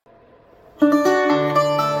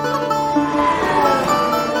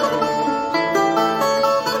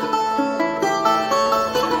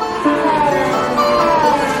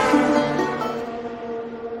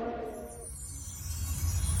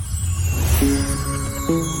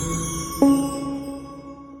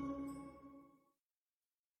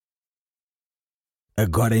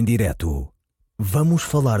Agora em direto, vamos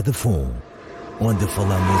falar de FUN, onde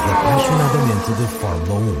falamos apaixonadamente de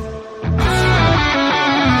Fórmula 1.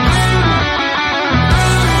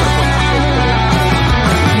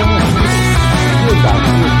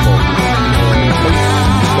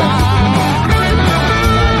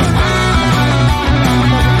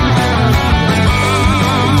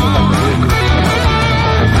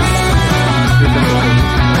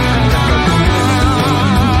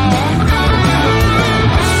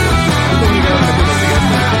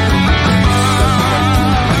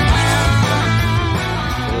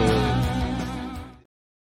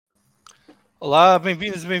 Olá,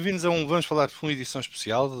 bem-vindos e bem-vindos a Vamos Falar de FUN, edição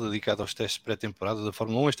especial dedicada aos testes pré-temporada da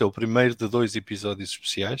Fórmula 1. Este é o primeiro de 2 episódios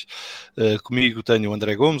especiais. Comigo tenho o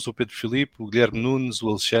André Gomes, o Pedro Filipe, o Guilherme Nunes, o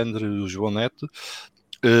Alexandre e o João Neto.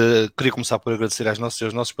 Queria começar por agradecer aos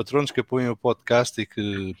nossos patronos que apoiam o podcast e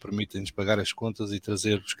que permitem-nos pagar as contas e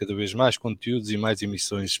trazer-vos cada vez mais conteúdos e mais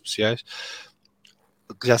emissões especiais.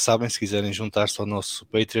 Que já sabem, se quiserem juntar-se ao nosso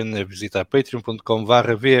Patreon, é visitar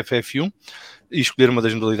patreon.com/VFF1 e escolher uma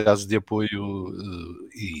das modalidades de apoio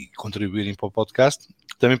e contribuírem para o podcast.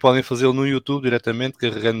 Também podem fazê-lo no YouTube diretamente,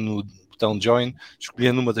 carregando no botão Join,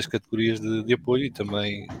 escolhendo uma das categorias de apoio e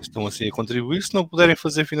também estão assim a contribuir. Se não puderem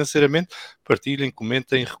fazer financeiramente, partilhem,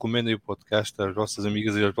 comentem, recomendem o podcast às vossas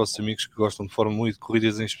amigas e aos vossos amigos que gostam de Fórmula 1 e de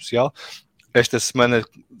corridas em especial. Esta semana,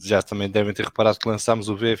 já também devem ter reparado que lançámos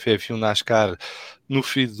o VFF1 NASCAR no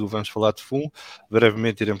feed do Vamos Falar de FUN.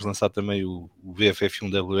 Brevemente iremos lançar também o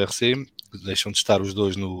VFF1 WRC. Deixam de estar os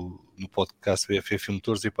dois no podcast VFF1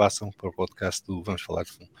 Motores e passam para o podcast do Vamos Falar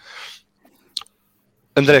de FUN.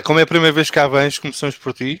 André, como é a primeira vez que cá vens, começamos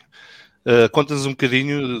por ti. Conta-nos um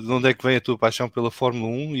bocadinho de onde é que vem a tua paixão pela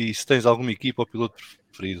Fórmula 1 e se tens alguma equipa ou piloto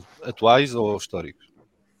preferido, atuais ou históricos.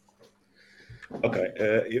 Ok,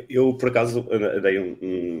 eu por acaso andei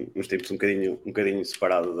uns tempos um bocadinho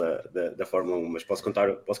separado da Fórmula 1, mas posso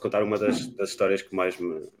contar uma das histórias que mais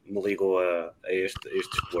me ligou a este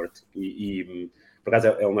desporto e por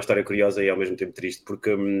acaso é uma história curiosa e ao mesmo tempo triste,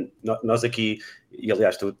 porque nós aqui, e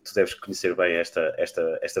aliás tu deves conhecer bem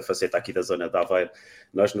esta faceta aqui da zona de Aveiro,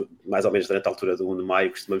 nós mais ou menos durante a altura do 1 de maio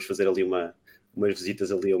costumamos fazer ali umas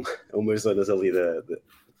visitas ali a umas zonas ali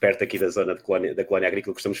perto aqui da zona da colónia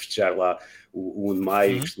agrícola, costumamos festejar lá o 1 de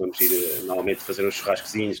maio, costumamos ir normalmente fazer uns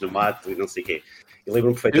churrascozinhos no mato e não sei o quê. Eu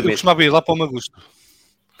lembro-me perfeitamente... Eu costumava ir lá para o Magusto.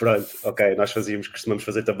 Pronto, ok, nós costumamos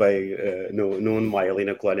fazer também no 1 de maio ali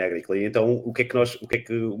na colónia agrícola. E então o que é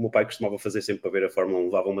que o meu pai costumava fazer sempre para ver a Fórmula 1?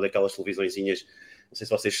 Levava uma daquelas televisõezinhas, não sei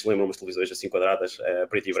se vocês se lembram, umas televisões assim quadradas,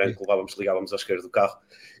 preto e branco, ligávamos ao isqueiro do carro.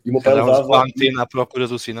 E o meu pai levava... a antena à procura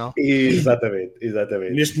do sinal. Exatamente.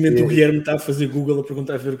 Neste momento o Guilherme está a fazer Google a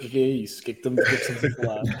perguntar a ver o que é isso, o que é que estamos a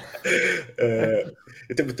falar.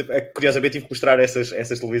 Curiosamente tive que mostrar essas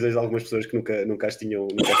televisões a algumas pessoas que nunca as tinham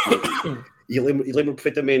visto. E lembro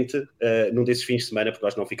perfeitamente, num desses fins de semana, porque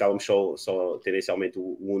nós não ficávamos só tendencialmente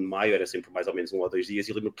o 1 de maio, era sempre mais ou menos 1 ou 2 dias,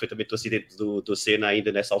 e lembro perfeitamente do acidente do Senna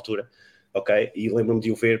ainda nessa altura, ok? E lembro-me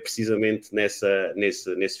de o ver precisamente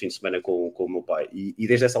nesse fim de semana com o meu pai. E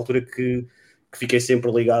desde essa altura que fiquei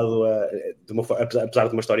sempre ligado, apesar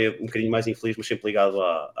de uma história um bocadinho mais infeliz, mas sempre ligado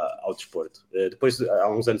ao desporto. Depois,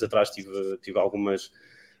 há uns anos atrás, tive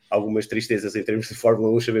algumas tristezas em termos de Fórmula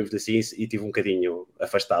 1, chamemos assim, e tive um bocadinho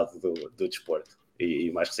afastado do desporto.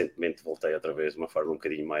 E mais recentemente voltei outra vez de uma forma um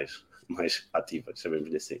bocadinho mais ativa,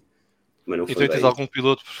 chamemos assim. Mas não e tu tens algum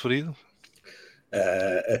piloto preferido?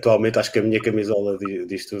 Atualmente acho que a minha camisola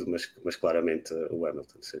diz tudo, mas claramente o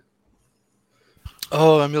Hamilton, sim.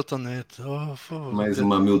 Oh, Hamiltonete. Mais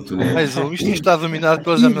uma Hamiltonete. Mais um. Isto está dominado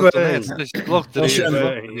pelas Hamiltonetes. Logo três.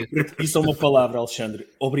 Isso é uma palavra, Alexandre.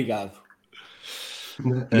 Obrigado.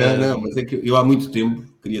 Não, mas é que eu há muito tempo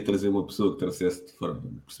queria trazer uma pessoa que percebesse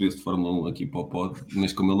de Fórmula 1 aqui para o pod,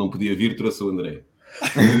 mas como ele não podia vir, trouxe o André.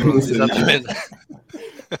 Exatamente.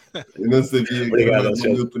 Eu não sabia que era uma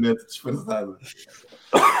Hamiltonete disfarçada.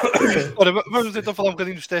 Ora, vamos então falar um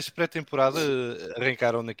bocadinho dos testes pré-temporada.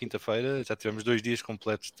 Arrancaram na quinta-feira, já tivemos 2 dias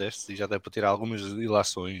completos de testes e já deve ter algumas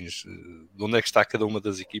ilações de onde é que está cada uma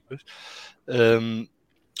das equipas.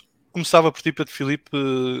 Começava por ti, Pedro Filipe.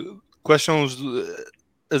 Quais são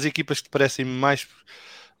as equipas que te parecem mais...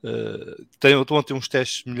 estão a ter uns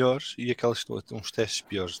testes melhores e aquelas que estão a ter uns testes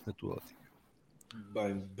piores na tua ótica?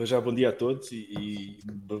 Bem, já bom dia a todos e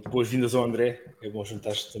boas-vindas ao André. É bom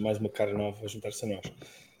juntar-se a mais uma cara nova, juntar-se a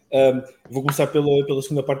nós. Vou começar pela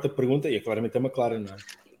segunda parte da pergunta e claramente é uma clara, não é?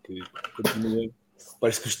 Que continua,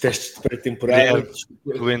 parece que os testes de pré-temporada...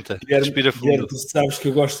 Aguenta, respira fundo. Tu sabes que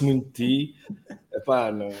eu gosto muito de ti,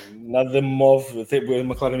 Epá, não, nada me move. Até a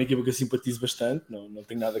McLaren é uma equipa que eu simpatizo bastante, não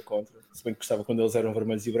tenho nada contra. Se bem que gostava quando eles eram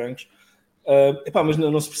vermelhos e brancos. Epá, mas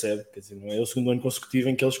não se percebe. Quer dizer, não é o segundo ano consecutivo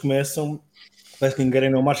em que eles começam, parece que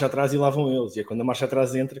engarenam a marcha atrás e lá vão eles. E é quando a marcha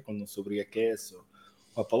atrás entra, quando não sobreaquece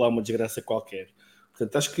ou para lá uma desgraça qualquer.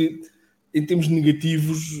 Portanto, acho que em termos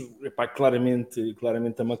negativos, epá, claramente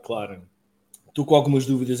a McLaren. Estou com algumas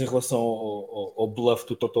dúvidas em relação ao bluff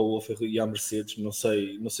do Toto Wolff e à Mercedes. Não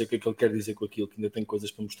sei o que é que ele quer dizer com aquilo, que ainda tem coisas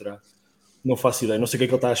para mostrar. Não faço ideia. Não sei o que é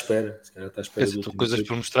que ele está à espera. Se calhar está à espera coisas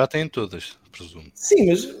para mostrar têm todas, presumo. Sim,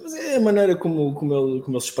 mas é a maneira como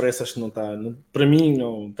ele se expressa. Acho que não está... para mim,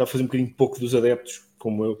 não está a fazer um bocadinho pouco dos adeptos,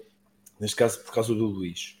 como eu. Neste caso, por causa do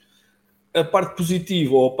Luís. A parte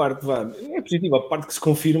positiva, ou a parte... não é positiva. A parte que se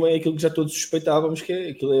confirma é aquilo que já todos suspeitávamos, que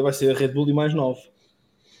aquilo vai ser a Red Bull e mais 9.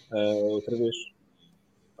 Outra vez.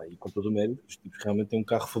 E com todo o mérito, os tipos realmente têm um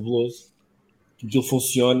carro fabuloso. Aquilo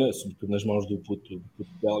funciona, sobretudo nas mãos do puto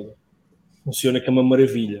belga, funciona que é uma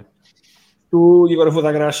maravilha. E agora vou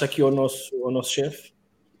dar graxa aqui ao nosso chefe.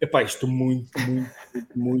 Epá, estou muito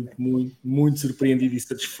surpreendido e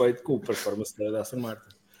satisfeito com a performance da Aston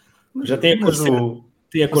Martin. Já tem a cor certa.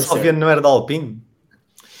 O Salviano não era da Alpine?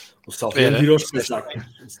 O Salviano virou os casacos.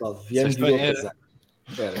 O Salviano virou o casaco.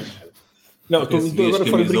 Espera. Não, estou agora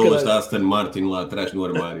fora de brincadeira. Da Aston Martin lá atrás no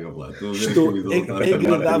armário. Lá.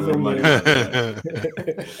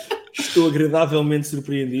 Estou agradavelmente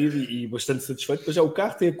surpreendido e bastante satisfeito, mas já o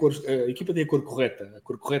carro tem a equipa tem a cor correta. A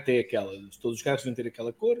cor correta é aquela. Todos os carros devem ter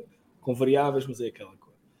aquela cor, com variáveis, mas é aquela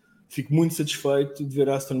cor. Fico muito satisfeito de ver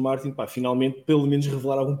a Aston Martin, finalmente, pelo menos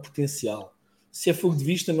revelar algum potencial. Se é fogo de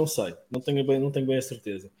vista, não sei. Não tenho bem a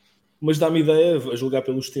certeza. Mas dá-me ideia, a julgar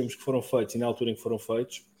pelos tempos que foram feitos e na altura em que foram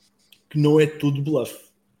feitos, que não é tudo bluff.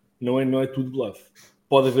 Não é tudo bluff.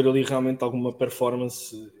 Pode haver ali realmente alguma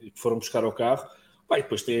performance que foram buscar ao carro. E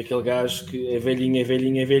depois tem aquele gajo que é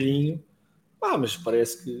velhinho. Mas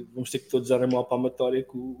parece que vamos ter que todos dar a mão à palmatória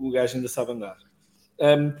que o gajo ainda sabe andar.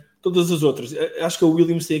 Todas as outras. Acho que a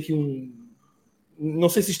Williams tem aqui não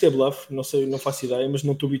sei se isto é bluff, não faço ideia, mas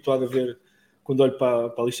não estou habituado a ver, quando olho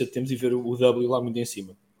para a lista de tempos e ver o W lá muito em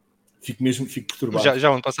cima. Fico perturbado.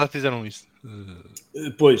 Já ano passado fizeram isso.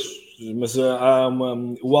 Pois, mas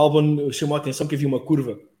o Albon chamou a atenção que havia uma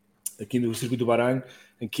curva aqui no circuito do Bahrein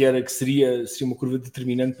em que seria uma curva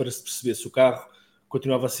determinante para se perceber se o carro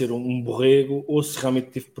continuava a ser um borrego ou se realmente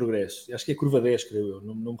teve progresso. Acho que é a curva 10, creio eu,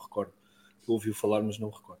 não me recordo. Ouvi-o falar, mas não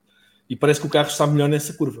me recordo. E parece que o carro está melhor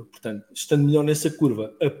nessa curva. Portanto, estando melhor nessa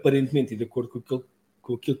curva, aparentemente, e de acordo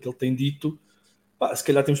com aquilo que ele tem dito, se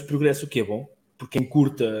calhar temos progresso, o que é bom, porque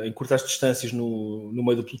encurta as distâncias no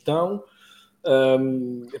meio do pelotão.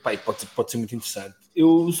 Pode ser muito interessante.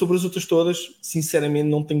 Eu, sobre as outras todas, sinceramente,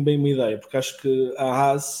 não tenho bem uma ideia, porque acho que a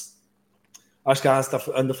Haas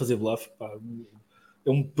anda a fazer bluff. É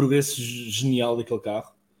um progresso genial daquele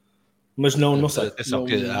carro, mas não sei. Atenção,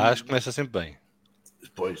 que a Haas começa sempre bem.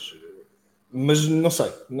 Pois, mas não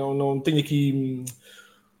sei. Não tenho aqui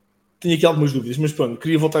algumas dúvidas, mas pronto,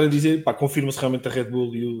 queria voltar a dizer, confirma-se realmente a Red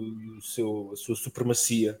Bull e a sua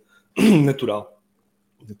supremacia natural.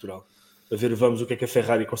 A ver, vamos o que é que a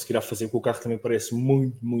Ferrari conseguirá fazer, porque o carro também parece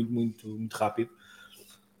muito rápido.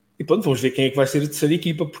 E pronto, vamos ver quem é que vai ser a terceira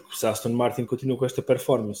equipa, porque se a Aston Martin continua com esta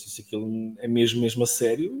performance, se aquilo é mesmo a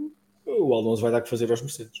sério, o Alonso vai dar que fazer aos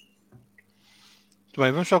Mercedes. Muito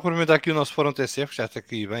bem, vamos só cumprimentar aqui o nosso fórum TSF, que já está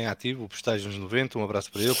aqui bem ativo, o Prestágio nos 90, um abraço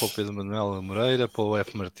para ele, para o Pedro Manuel Moreira, para o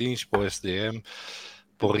F. Martins, para o SDM,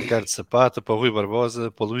 para o Ricardo Sapata, para o Rui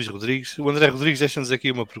Barbosa, para o Luís Rodrigues. O André Rodrigues deixa-nos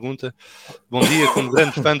aqui uma pergunta. Bom dia, como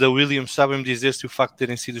grande fã da Williams, sabem-me dizer se o facto de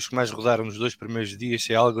terem sido os que mais rodaram nos 2 primeiros dias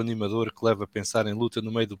é algo animador que leva a pensar em luta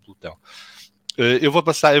no meio do pelotão? Eu vou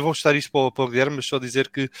estar isto para o Guilherme, mas só dizer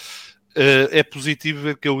que é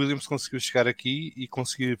positivo que a Williams conseguiu chegar aqui e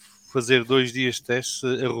conseguir fazer 2 dias de teste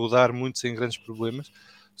a rodar muito sem grandes problemas,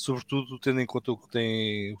 sobretudo tendo em conta o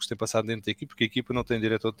que se tem passado dentro da equipe, porque a equipa não tem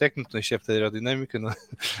diretor técnico, tem chefe de aerodinâmica, não...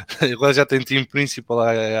 agora já tem time principal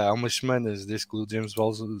há umas semanas, desde que o James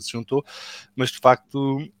Ball se juntou, mas de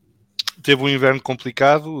facto teve um inverno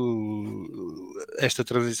complicado. Esta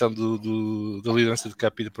transição da liderança de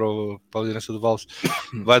Capi para a liderança do Valls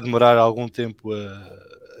vai demorar algum tempo a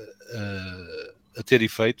ter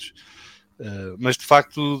efeitos, mas de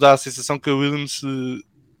facto dá a sensação que a Williams,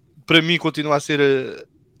 para mim, continua a ser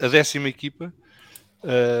a 10ª equipa,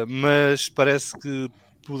 mas parece que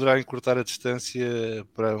poderá encurtar a distância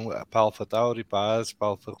para a Alfa Tauri, para a AS, para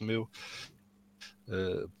a Alfa Romeo,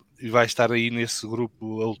 e vai estar aí nesse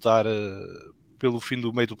grupo a lutar pelo fim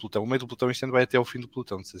do meio do pelotão. O meio do pelotão este ano vai até ao fim do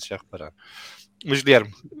pelotão, não sei se já repararam. Mas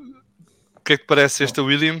Guilherme, O que é que parece esta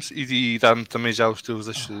Williams? E dá-me também já os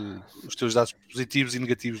teus dados positivos e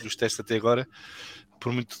negativos dos testes até agora,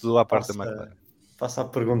 por muito do à parte da McLaren. Passa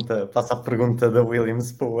a pergunta da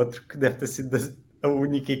Williams para o outro, que deve ter sido a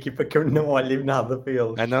única equipa que eu não olhei nada para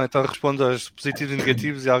eles. Não, então respondo aos positivos e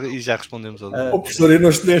negativos e já respondemos aos Oh, professor, eu não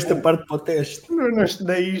estudei esta parte para o teste. Não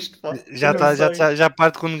estudei isto. Pá. Já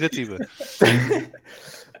parte com negativa.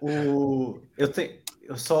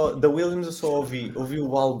 Da Williams eu só ouvi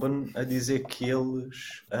o Albon a dizer que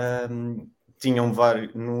eles tinham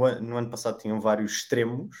vários, no ano passado tinham vários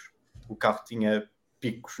extremos, o carro tinha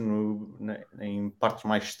picos em partes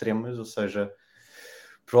mais extremas, ou seja,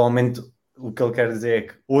 provavelmente o que ele quer dizer é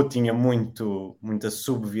que ou tinha muita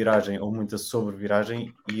subviragem ou muita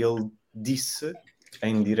sobreviragem, e ele disse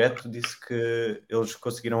em direto que eles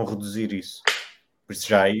conseguiram reduzir isso. Por isso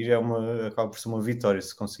já aí acaba por ser uma vitória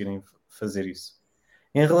se conseguirem fazer isso.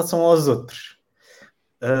 Em relação aos outros,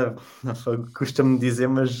 custa-me dizer,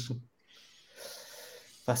 mas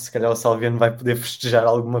se calhar o Salviano vai poder festejar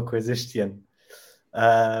alguma coisa este ano.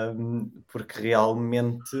 Porque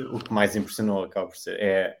realmente o que mais impressionou acaba por ser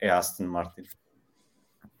é Aston Martin.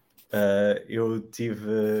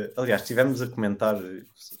 Aliás, tivemos a comentar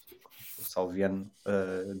o Salviano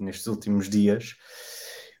nestes últimos dias.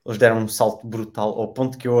 Eles deram um salto brutal ao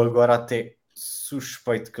ponto que eu agora até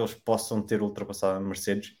suspeito que eles possam ter ultrapassado a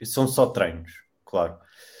Mercedes. E são só treinos, claro,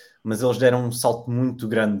 mas eles deram um salto muito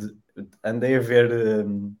grande. Andei a ver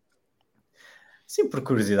sim, por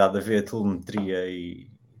curiosidade, a ver a telemetria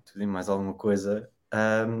e tudo e mais alguma coisa.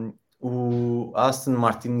 O Aston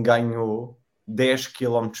Martin ganhou 10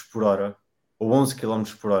 km por hora ou 11 km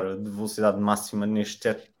por hora de velocidade máxima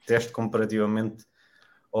neste teste comparativamente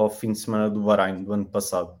ao fim de semana do Bahrein do ano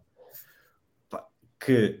passado.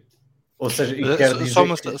 Ou seja, quer dizer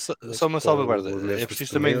só uma salvaguarda. É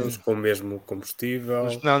preciso também com o mesmo combustível.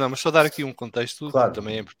 Mas só dar aqui um contexto claro, que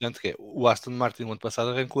também é importante, que é o Aston Martin no ano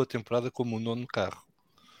passado arrancou a temporada como o 9º carro.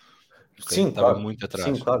 Sim, estava claro. muito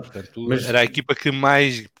atrás. Sim, claro. Portanto, era a equipa que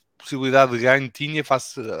mais possibilidade de ganho tinha,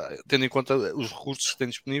 tendo em conta os recursos que tem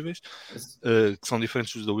disponíveis, que são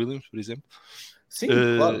diferentes dos da Williams, por exemplo. Sim,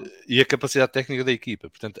 claro. E a capacidade técnica da equipa.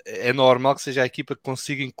 Portanto, é normal que seja a equipa que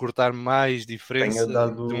consiga encurtar mais diferença tenha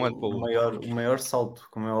dado de um ano para o outro. O maior salto,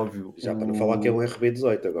 como é óbvio. Já para não falar que é um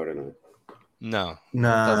RB18 agora, não é? Não,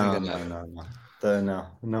 estás enganado.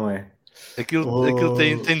 Não é. Aquilo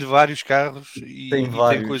tem de vários carros e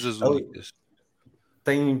tem coisas únicas.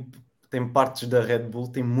 Tem partes da Red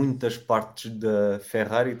Bull, tem muitas partes da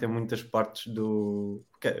Ferrari, tem muitas partes do...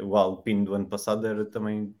 O Alpine do ano passado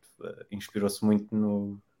também inspirou-se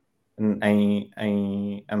muito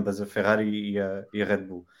em ambas, a Ferrari e a Red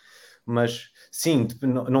Bull. Mas sim,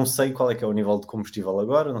 não sei qual é que é o nível de combustível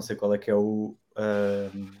agora, não sei qual é que é o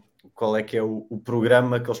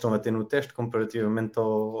programa que eles estão a ter no teste comparativamente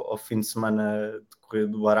ao fim de semana de corrida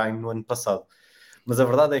do Bahrein no ano passado. Mas a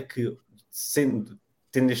verdade é que,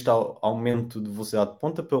 tendo este aumento de velocidade de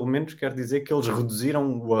ponta, pelo menos quer dizer que eles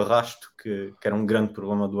reduziram o arrasto, que era um grande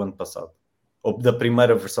problema do ano passado, ou da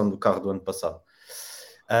primeira versão do carro do ano passado.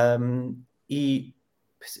 E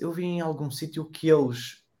eu vi em algum sítio que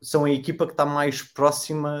eles são a equipa que está mais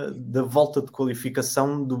próxima da volta de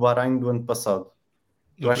qualificação do Bahrein do ano passado.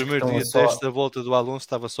 No primeiro dia de teste, a volta do Alonso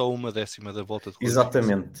estava só 1/10 da volta de qualificação.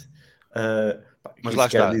 Exatamente. Mas lá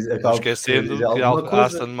está, não esquecendo que a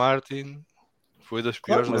Aston Martin foi das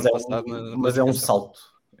piores do ano passado. Mas é um salto.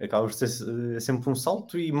 Acaba por ser sempre um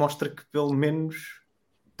salto e mostra que pelo menos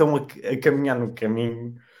estão a caminhar no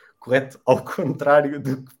caminho correto, ao contrário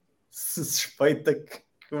do que se suspeita que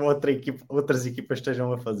outras equipas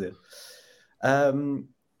estejam a fazer. A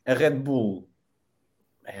Red Bull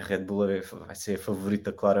vai ser a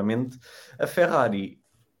favorita, claramente. A Ferrari,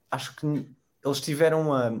 acho que eles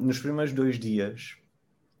tiveram nos primeiros 2 dias,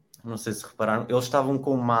 não sei se repararam, eles estavam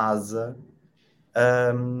com uma asa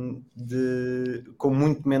com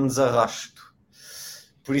muito menos arrasto.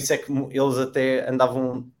 Por isso é que eles até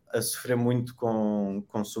andavam a sofrer muito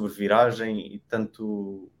com sobreviragem, e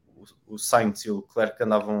tanto o Sainz e o Leclerc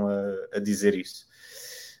andavam a dizer isso.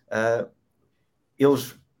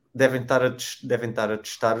 Eles devem estar a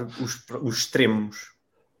testar os extremos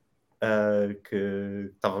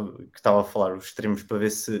que estava a falar, os extremos, para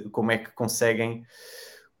ver como é que conseguem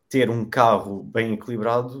ter um carro bem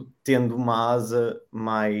equilibrado, tendo uma asa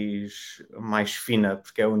mais fina,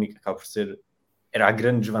 porque é a única, acaba por ser, era a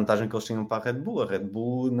grande desvantagem que eles tinham para a Red Bull. A Red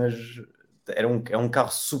Bull é um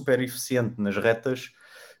carro super eficiente nas retas,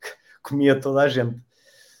 comia toda a gente.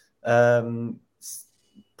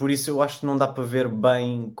 Por isso eu acho que não dá para ver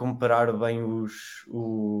bem, comparar bem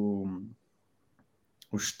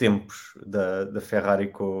os tempos da Ferrari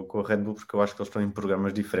com a Red Bull, porque eu acho que eles estão em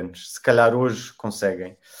programas diferentes. Se calhar hoje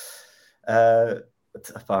conseguem.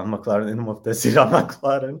 A McLaren, eu não me apetece ir à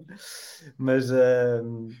McLaren, mas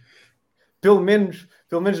pelo menos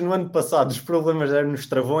no ano passado os problemas eram nos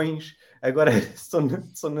travões, agora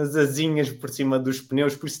são nas asinhas por cima dos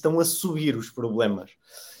pneus, por isso estão a subir os problemas.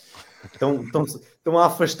 Estão a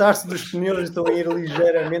afastar-se dos pneus, estão a ir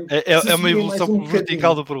ligeiramente. É uma evolução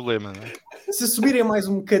vertical do problema, não é? Se subirem mais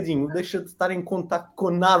um bocadinho, deixa de estar em contacto com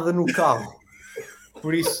nada no carro.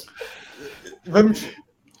 Por isso, vamos,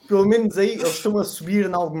 pelo menos aí, eles estão a subir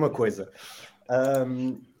em alguma coisa.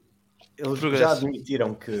 Eles já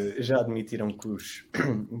admitiram que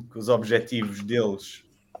os objetivos deles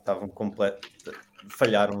estavam completos,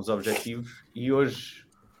 falharam os objetivos, e hoje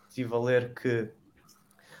estive a ler que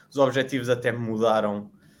os objetivos até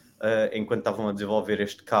mudaram enquanto estavam a desenvolver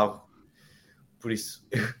este carro. Por isso,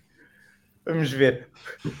 vamos ver.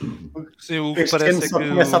 Sim, o que este parece ano é só que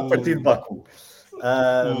começa a partir de Baku.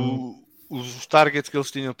 Os targets que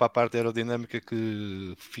eles tinham para a parte aerodinâmica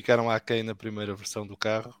que ficaram aquém na primeira versão do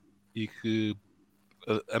carro, e que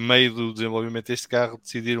a meio do desenvolvimento deste carro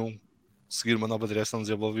decidiram seguir uma nova direção de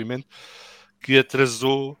desenvolvimento que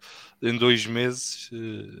atrasou em 2 meses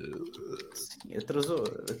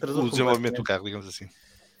Atrasou o desenvolvimento do carro, digamos assim.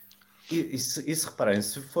 E se reparem,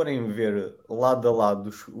 se forem ver lado a lado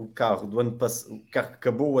o carro do ano passado, o carro que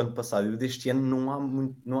acabou o ano passado e o deste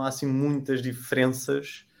ano, não há assim muitas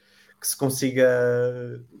diferenças que se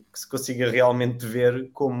consiga realmente ver,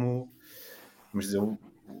 como, vamos dizer,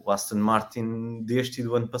 o Aston Martin deste e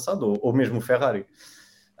do ano passado, ou mesmo o Ferrari.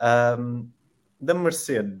 Da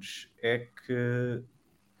Mercedes é que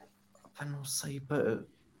não sei,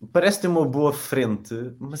 parece ter uma boa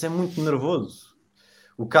frente, mas é muito nervoso.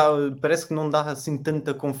 O carro parece que não dá assim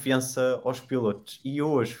tanta confiança aos pilotos, e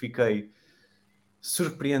hoje fiquei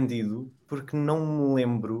surpreendido porque não me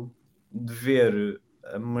lembro de ver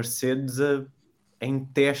a Mercedes em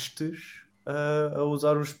testes a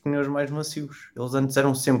usar os pneus mais macios. Eles antes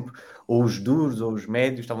eram sempre ou os duros ou os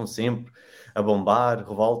médios, estavam sempre a bombar,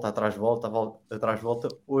 revolta, atrás volta, atrás volta.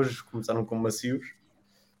 Hoje começaram com macios.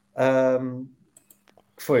 Não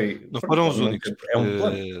foram os únicos. É um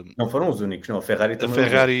plano. Não foram os únicos, não. A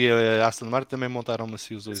Ferrari e a Aston Martin também montaram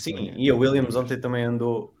macios hoje. Sim, e a Williams ontem também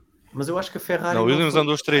andou. Mas eu acho que a Ferrari. Não, a Williams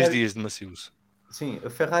andou os 3 dias de macios. Sim, a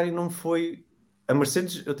Ferrari não foi. A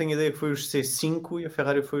Mercedes, eu tenho a ideia que foi os C5 e a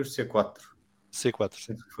Ferrari foi os C4. C4,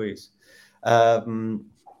 sim. Foi isso.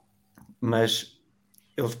 Mas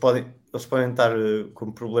eles podem estar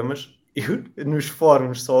com problemas. Eu, nos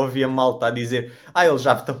fóruns, só havia malta a dizer: eles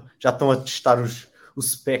já estão a testar o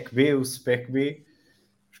Spec B, Mas,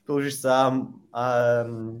 pelo visto, a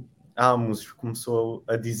Amos começou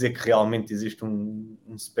a dizer que realmente existe um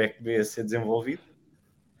Spec B a ser desenvolvido.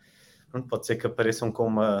 Pronto, pode ser que apareçam com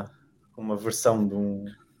uma versão de um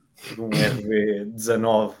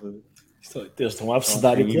RB19. Eles estão a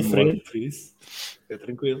abcedar aqui à frente, por isso é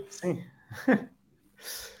tranquilo. Sim.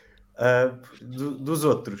 Dos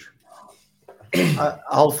outros,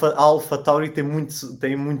 a Alpha Tauri tem muito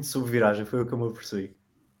subviragem, foi o que eu me apercebi.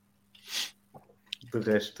 Do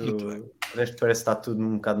resto parece estar tudo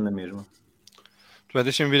um bocado na mesma. Bem,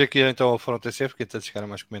 deixem-me vir aqui então ao Fórum TCF, porque até chegaram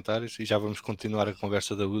mais comentários, e já vamos continuar a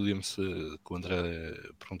conversa da Williams, que o André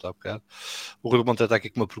perguntou há bocado. O Rui Monteiro está aqui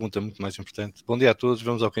com uma pergunta muito mais importante. Bom dia a todos,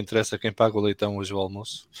 vamos ao que interessa. Quem paga o leitão hoje ao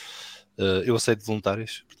almoço? Eu aceito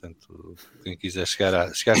voluntários, portanto, quem quiser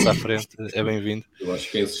chegar-se à frente é bem-vindo. Eu acho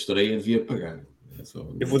que quem se estreia devia pagar.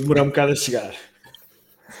 Eu vou demorar um bocado a chegar.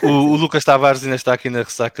 O Lucas Tavares ainda está aqui na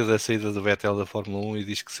ressaca da saída do Vettel da Fórmula 1 e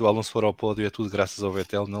diz que se o Alonso for ao pódio é tudo graças ao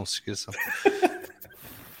Vettel, não se esqueçam.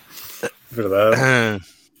 Verdade.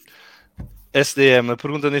 SDM, a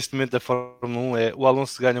pergunta neste momento da Fórmula 1 é: o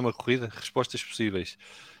Alonso ganha uma corrida? Respostas possíveis: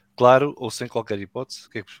 claro ou sem qualquer hipótese? O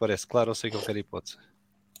que é que vos parece? Claro ou sem qualquer hipótese?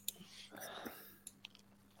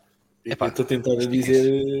 Eu estou a tentar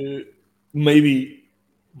dizer maybe,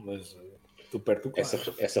 mas estou perto do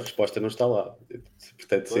claro. Essa resposta não está lá.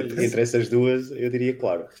 Portanto, entre essas duas, eu diria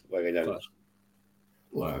claro, vai ganhar.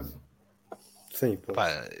 Claro. Sim,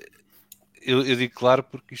 pá, eu digo claro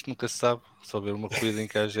porque isto nunca se sabe. Só ver uma corrida em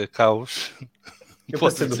que haja caos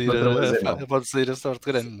pode sair a sorte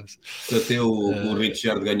grande. Mas... Até o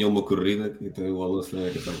Richard ganhou uma corrida, então o Alonso não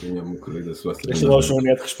é capaz de ganhar uma corrida. Deixa lá o João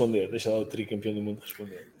Neto responder, deixa lá o tricampeão do mundo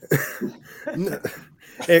responder.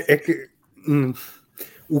 É que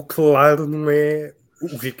o claro não é.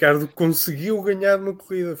 O Ricardo conseguiu ganhar uma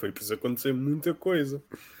corrida, foi preciso acontecer muita coisa.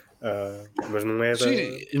 Mas não era.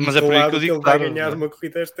 Sim, mas é por aí que eu digo ele vai ganhar uma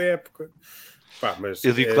corrida esta época. Pá, mas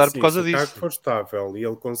Eu digo claro assim, por causa se o carro disso. for estável e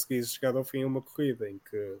ele conseguisse chegar ao fim a uma corrida em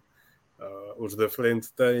que os da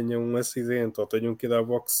frente tenham um acidente ou tenham que ir à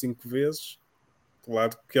boxe 5 vezes,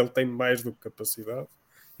 claro que ele tem mais do que capacidade.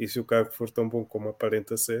 E se o carro for tão bom como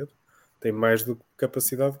aparenta ser, tem mais do que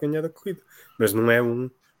capacidade de ganhar a corrida. Mas não é um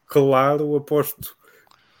claro, aposto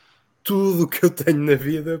tudo que eu tenho na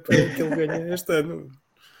vida para que ele ganhe este ano.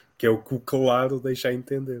 Que é o que o claro deixa a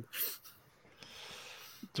entender.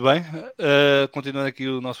 Muito bem. Continuando aqui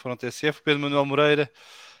o nosso Fórum TSF, Pedro Manuel Moreira,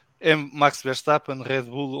 Max Verstappen, Red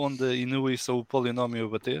Bull, Honda e Newey são o polinómio a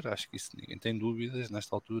bater. Acho que isso ninguém tem dúvidas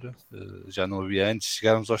nesta altura. Já não havia antes,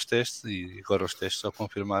 chegarmos aos testes e agora os testes só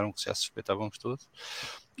confirmaram que já suspeitávamos todos.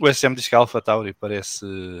 O SM diz que a AlphaTauri parece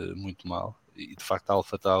muito mal e de facto a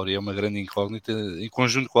AlphaTauri é uma grande incógnita em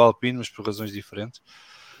conjunto com a Alpine, mas por razões diferentes.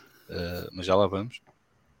 Mas já lá vamos.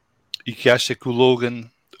 E que acha que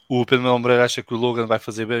o Pedro Manuel Moreira acha que o Logan vai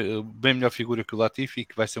fazer bem melhor figura que o Latifi e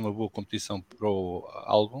que vai ser uma boa competição para o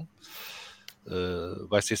Albon.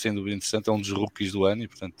 Vai ser sem dúvida interessante, é um dos rookies do ano e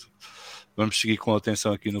portanto vamos seguir com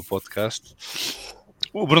atenção aqui no podcast.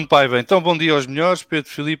 O Bruno Paiva, então bom dia aos melhores. Pedro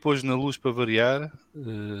Filipe hoje na luz para variar.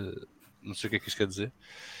 Não sei o que é que isto quer dizer.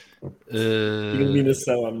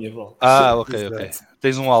 Iluminação à minha volta. Ok.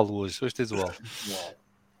 Tens um alvo hoje tens o alvo.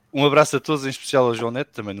 Um abraço a todos, em especial ao João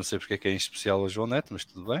Neto. Também não sei porque é que é em especial ao João Neto, mas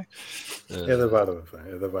tudo bem. É da barba,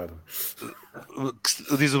 é da barba.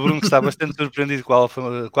 Diz o Bruno que está bastante surpreendido com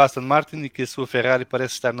a Aston Martin e que a sua Ferrari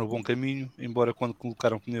parece estar no bom caminho, embora quando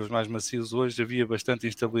colocaram pneus mais macios hoje havia bastante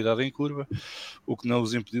instabilidade em curva, o que não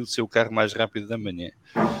os impediu de ser o carro mais rápido da manhã.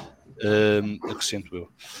 Acrescento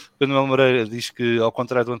eu. Pedro Manuel Moreira diz que, ao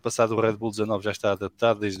contrário do ano passado, o Red Bull 19 já está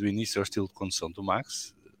adaptado desde o início ao estilo de condução do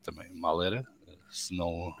Max. Também mal era, se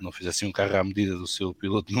não fizesse um carro à medida do seu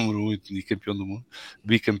piloto número 8 e campeão do mundo,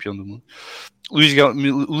 bicampeão do mundo.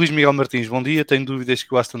 Luís Miguel Martins, bom dia. Tenho dúvidas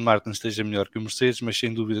que o Aston Martin esteja melhor que o Mercedes, mas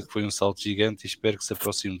sem dúvida que foi um salto gigante e espero que se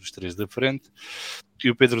aproxime dos 3 da frente. E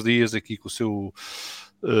o Pedro Dias aqui com o seu...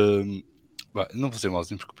 não vou ser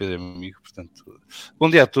mauzinho porque o Pedro é meu amigo, portanto... Bom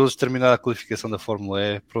dia a todos. Terminada a qualificação da Fórmula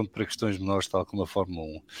E, pronto para questões menores, tal como a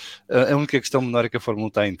Fórmula 1. A única questão menor é que a Fórmula 1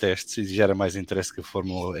 está em testes e gera mais interesse que a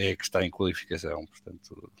Fórmula E que está em qualificação,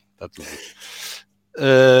 portanto, está tudo bem.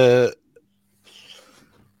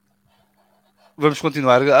 Vamos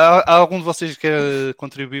continuar. Há algum de vocês que quer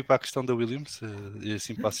contribuir para a questão da Williams? E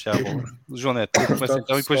assim passo já a bola. João Neto, começa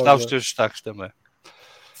então e depois dá os teus destaques também.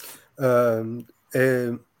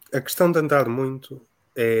 A questão de andar muito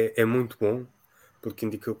é muito bom, porque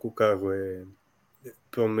indica que o carro é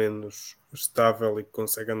pelo menos estável e que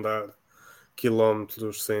consegue andar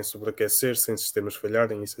quilómetros sem sobreaquecer, sem sistemas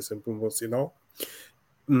falharem, isso é sempre um bom sinal.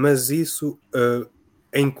 Mas isso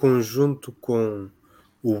em conjunto com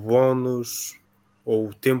o bónus ou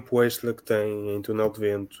o tempo extra que tem em túnel de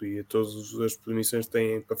vento e todas as permissões que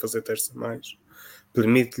têm para fazer testes a mais,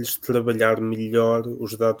 permite-lhes trabalhar melhor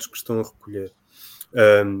os dados que estão a recolher.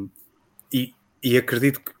 E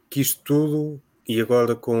acredito que isto tudo, e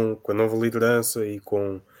agora com a nova liderança e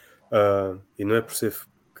com e não é por ser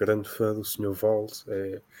grande fã do Sr. Valls,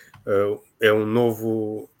 é um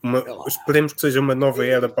novo, esperemos que seja uma nova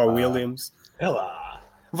era para a Williams. É lá.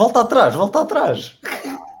 Volta atrás.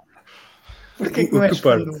 Porquê que não és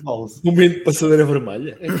fã do Valls? Momento de passadeira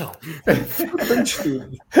vermelha. Então, antes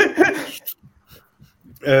tudo.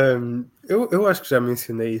 Eu acho que já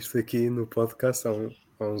mencionei isto aqui no podcast há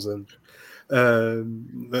uns anos.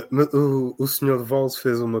 O Sr. Valls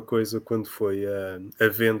fez uma coisa quando foi a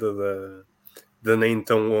venda da nem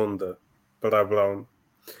então Honda para a Brown,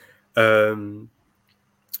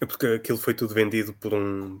 porque aquilo foi tudo vendido por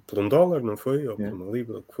um dólar, não foi? Ou por uma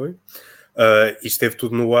libra, o que foi? E esteve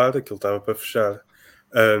tudo no ar, aquilo estava para fechar,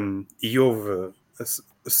 e houve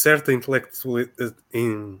certa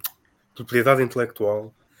propriedade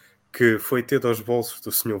intelectual que foi ter aos bolsos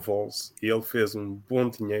do Sr. Valls, e ele fez um bom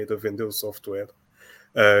dinheiro a vender o software,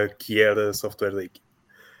 que era software da equipe.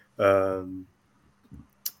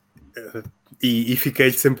 E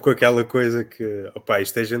fiquei sempre com aquela coisa que,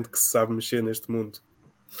 isto é gente que se sabe mexer neste mundo.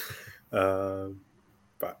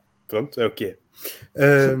 Pronto, é o que é.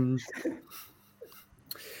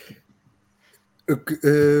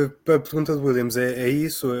 Para a pergunta do Williams, é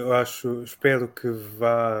isso. Eu espero que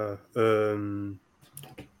vá...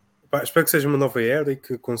 espero que seja uma nova era e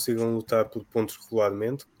que consigam lutar por pontos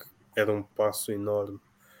regularmente, que era um passo enorme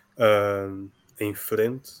em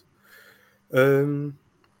frente.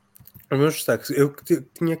 Os meus destaques, eu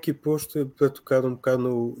tinha aqui posto para tocar um bocado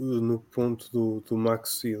no ponto do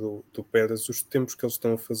Max e do Pérez. Os tempos que eles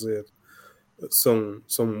estão a fazer são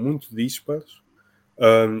muito dispares.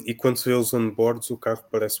 E quando se vê os onboards, o carro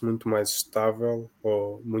parece muito mais estável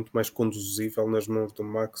ou muito mais conduzível nas mãos do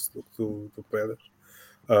Max do que do Pérez.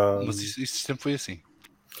 Mas isso sempre foi assim.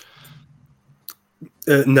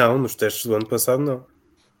 Não, nos testes do ano passado não.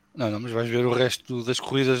 Não, mas vais ver o resto das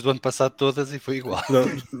corridas do ano passado todas e foi igual. Não,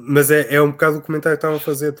 mas é um bocado o comentário que estavam a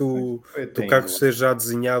fazer do carro igual. ser já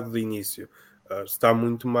desenhado de início. Está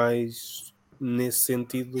muito mais nesse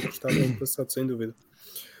sentido do que estava no ano passado, sem dúvida.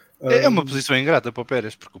 É uma posição ingrata para o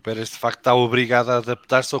Pérez, porque o Pérez de facto está obrigado a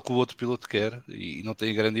adaptar-se ao que o outro piloto quer e não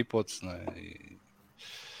tem grande hipótese, não é?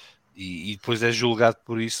 E depois é julgado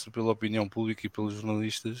por isso pela opinião pública e pelos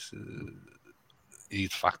jornalistas. E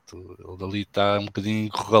de facto, ele dali está um bocadinho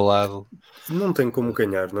encurralado. Não tem como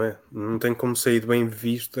ganhar, não é? Não tem como sair bem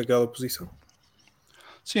visto daquela posição.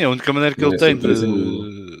 Sim, a única maneira que ele tem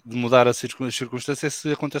de mudar as circunstâncias é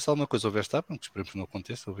se acontece alguma coisa ao Verstappen, que esperemos que não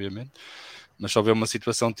aconteça, obviamente. Mas se houver uma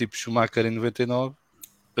situação tipo Schumacher em 99,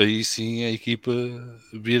 aí sim a equipa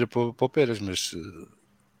vira para o Pérez, mas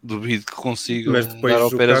duvido que consigam dar ao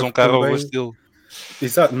Pérez um carro ao gosto dele.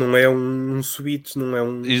 Exato, não é um switch, não é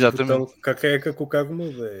um Exatamente. botão que carrega que o carro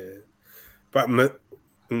muda. Mas,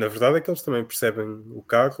 na verdade é que eles também percebem o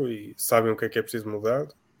carro e sabem o que é preciso mudar,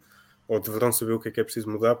 ou deverão saber o que é preciso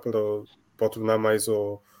mudar para o tornar mais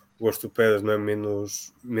ao gosto do Pérez, não é?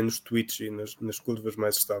 Menos twitchy nas curvas,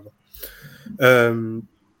 mais estável.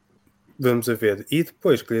 Vamos a ver. E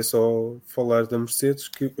depois queria só falar da Mercedes,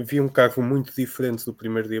 que havia um carro muito diferente do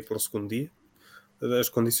primeiro dia para o segundo dia. As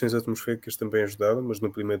condições atmosféricas também ajudaram, mas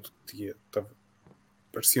no primeiro dia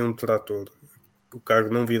parecia um trator. O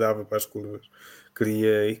carro não virava para as curvas.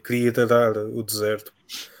 Queria dar o deserto.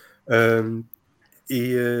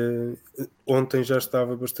 Ontem já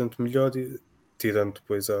estava bastante melhor, tirando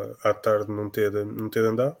depois à tarde não ter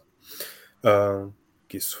andado.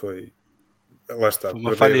 Que isso foi... Lá está. Foi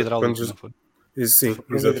uma falha hidráulica, não foi? Sim,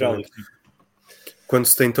 exatamente. Quando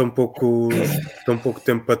se tem tão pouco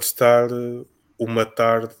tempo para testar, uma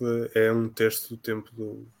tarde é um terço do tempo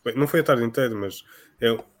do... Bem, não foi a tarde inteira, mas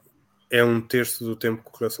é um terço do tempo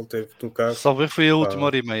que o Russell teve no carro. Salve, foi a última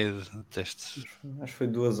hora e meia de testes. Acho que foi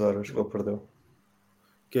 2 horas que ele perdeu.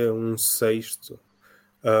 Que é um sexto,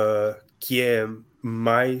 que é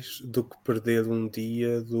mais do que perder um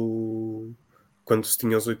dia quando se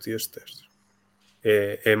tinha os 8 dias de testes.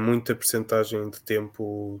 É muita percentagem de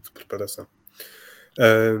tempo de preparação.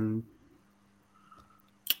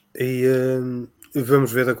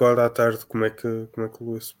 Vamos ver agora à tarde como é que o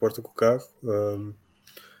Lewis se porta com o carro.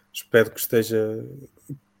 Espero que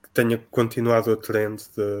tenha continuado a trend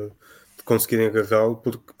de conseguirem agarrá-lo,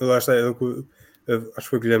 porque lá está, acho que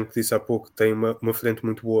foi o Guilherme que disse há pouco que tem uma frente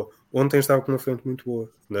muito boa. Ontem estava com uma frente muito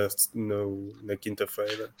boa na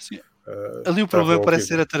quinta-feira. Ali o problema parece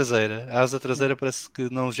ser a traseira. A asa traseira parece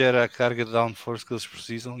que não gera a carga de downforce que eles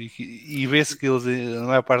precisam e vê-se que eles, na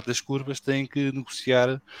maior parte das curvas, têm que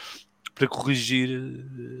negociar para corrigir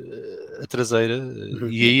a traseira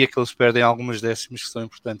e aí é que eles perdem algumas décimas que são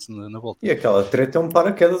importantes na volta. E aquela treta é um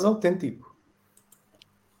paraquedas autêntico.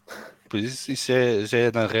 Pois isso já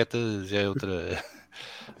é na reta, já é outra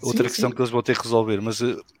questão sim. que eles vão ter que resolver, mas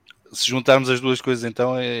se juntarmos as duas coisas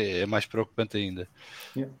então é mais preocupante ainda.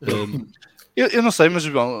 Yeah. Eu não sei, mas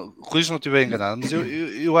bom, corrija se não estiver enganado, mas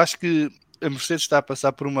eu acho que a Mercedes está a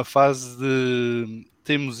passar por uma fase de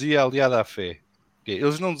teimosia aliada à fé.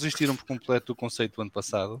 Eles não desistiram por completo do conceito do ano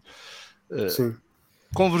passado. Sim.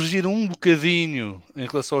 Convergiram um bocadinho em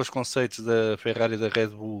relação aos conceitos da Ferrari e da Red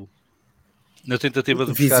Bull na tentativa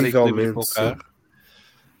de buscar equilíbrio para o carro.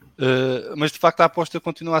 Mas de facto a aposta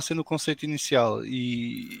continua a ser no conceito inicial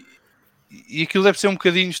e aquilo deve ser um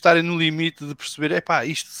bocadinho estarem no limite de perceber,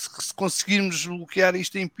 isto, se conseguirmos bloquear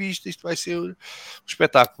isto em pista, isto vai ser um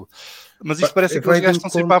espetáculo. Mas isto parece que os gajos estão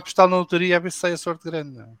sempre a apostar na lotaria a ver se sai a sorte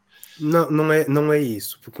grande. Não é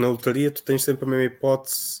isso, porque na lotaria tu tens sempre a mesma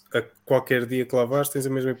hipótese, a qualquer dia que lá vais tens a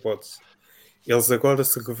mesma hipótese. Eles agora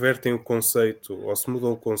se revertem o conceito ou se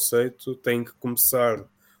mudam o conceito, têm que começar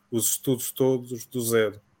os estudos todos do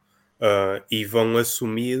zero e vão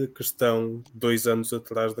assumir que estão 2 anos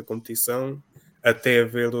atrás da competição até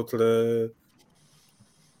haver outra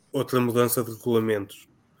mudança de regulamentos.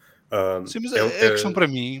 Sim, mas a questão para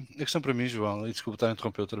mim, João, e desculpa estar a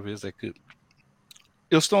interromper outra vez, é que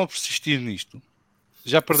eles estão a persistir nisto.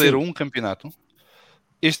 Já perderam um campeonato.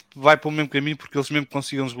 Este vai para o mesmo caminho porque eles mesmo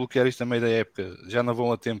consigam desbloquear isto a meio da época. Já não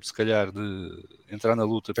vão a tempo, se calhar, de entrar na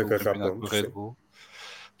luta pelo campeonato do Red Bull.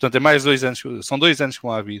 Portanto, é mais 2 anos. São 2 anos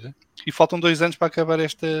com a vida. E faltam 2 anos para acabar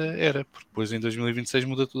esta era. Porque depois em 2026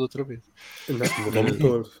 muda tudo outra vez. Muda o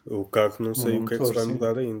motor. O carro não sei o que é que se vai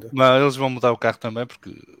mudar ainda. Mas eles vão mudar o carro também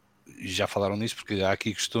porque já falaram nisso, porque há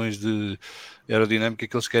aqui questões de aerodinâmica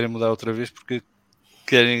que eles querem mudar outra vez, porque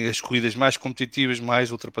querem as corridas mais competitivas,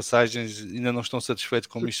 mais ultrapassagens, ainda não estão satisfeitos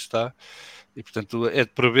como isto está, e portanto é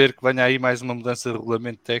de prever que venha aí mais uma mudança de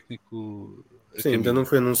regulamento técnico. Sim, ainda não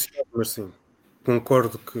foi anunciado, mas sim,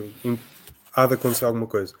 concordo que há de acontecer alguma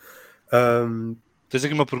coisa. Tens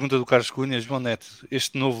aqui uma pergunta do Carlos Cunha. João Neto,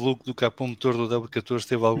 este novo look do capô motor do W14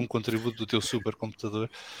 teve algum contributo do teu supercomputador?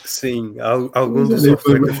 Sim, algum do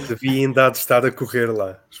software que devia ainda estar a correr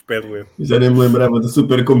lá, espero eu. Já nem me lembrava do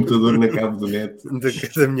supercomputador na cabo do net.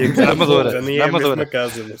 Da minha casa. Na Amadora. Já nem Na é Amadora. a mesma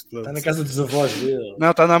casa. Mas Está na casa dos avós dele.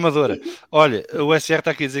 Não, está na Amadora. Olha, o SR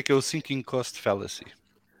está aqui a dizer que é o Sinking Cost Fallacy.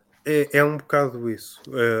 É um bocado isso.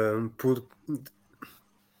 Porque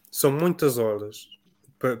são muitas horas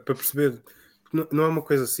para perceber. Não é uma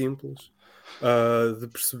coisa simples de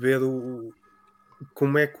perceber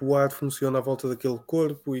como é que o ar funciona à volta daquele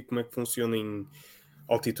corpo e como é que funciona em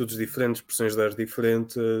altitudes diferentes, pressões de ar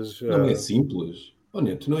diferentes. Não é simples.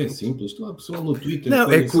 Neto, não é simples. Há pessoal no Twitter. Não,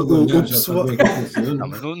 é que o pessoal. Não,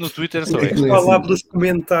 mas no Twitter só É que está lá pelos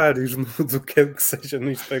comentários do que quer que seja no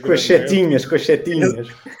Instagram. Com as setinhas.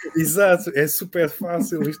 Exato, é super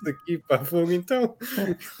fácil isto aqui, pá, fogo. Então,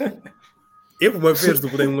 eu uma vez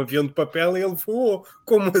dobrei um avião de papel e ele voou.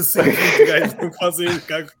 Como assim? Os gajos não fazem um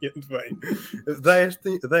carro que ande bem.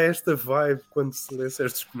 Dá esta vibe quando se lê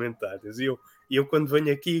certos comentários. E eu quando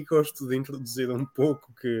venho aqui gosto de introduzir um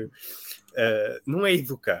pouco que não é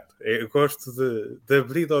educar. Eu gosto de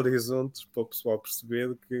abrir horizontes para o pessoal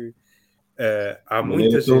perceber que há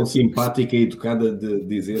muita gente... tão simpática e educada de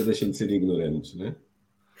dizer deixem de ser ignorantes, não é?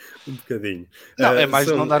 Um bocadinho. Não, é mais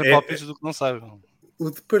não dar palpites do que não saibam. O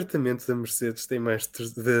departamento da Mercedes tem mais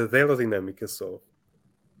de aerodinâmica só.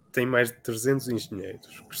 Tem mais de 300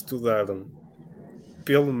 engenheiros que estudaram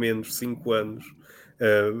pelo menos 5 anos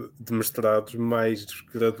de mestrados, mais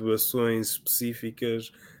graduações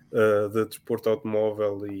específicas de desporto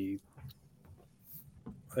automóvel e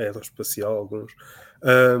aeroespacial, alguns,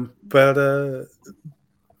 para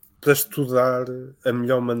estudar a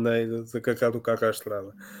melhor maneira de carregar o carro à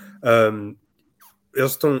estrada.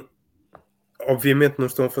 Eles estão... Obviamente não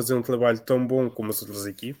estão a fazer um trabalho tão bom como as outras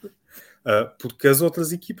equipas, porque as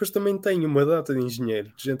outras equipas também têm uma data de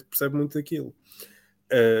engenheiros, de gente que percebe muito daquilo.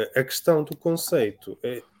 A questão do conceito,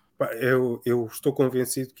 eu estou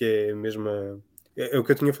convencido que é a mesma... É o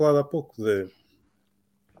que eu tinha falado há pouco, de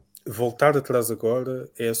voltar atrás agora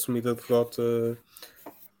é assumir a derrota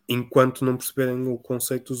enquanto não perceberem o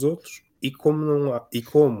conceito dos outros e como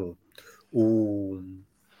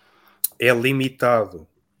é limitado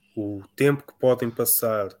o tempo que podem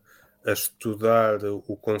passar a estudar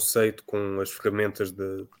o conceito com as ferramentas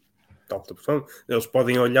de alta pressão. Eles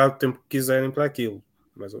podem olhar o tempo que quiserem para aquilo,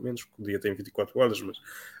 mais ou menos, porque o dia tem 24 horas, mas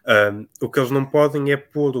o que eles não podem é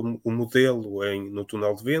pôr o modelo no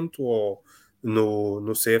túnel de vento ou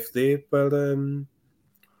no CFD para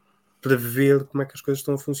ver como é que as coisas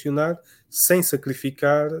estão a funcionar, sem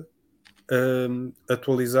sacrificar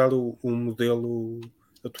atualizar o modelo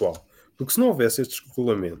atual. Porque se não houvesse estes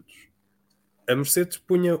regulamentos, a Mercedes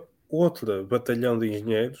punha outro batalhão de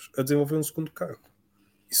engenheiros a desenvolver um segundo carro.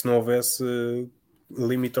 E se não houvesse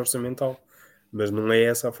limite orçamental. Mas não é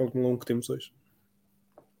essa a Fórmula 1 que temos hoje.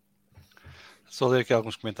 Só ler aqui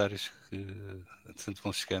alguns comentários que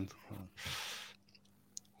vão chegando.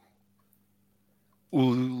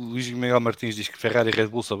 O Luís Miguel Martins diz que Ferrari e Red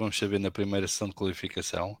Bull só vamos saber na primeira sessão de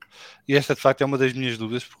qualificação. E esta, de facto, é uma das minhas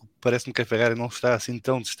dúvidas, porque parece-me que a Ferrari não está assim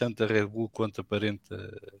tão distante da Red Bull quanto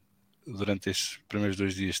aparenta durante estes primeiros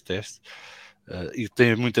 2 dias de teste. E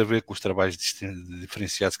tem muito a ver com os trabalhos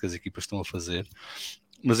diferenciados que as equipas estão a fazer.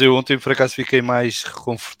 Mas eu ontem, por acaso, fiquei mais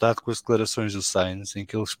reconfortado com as declarações do Sainz, em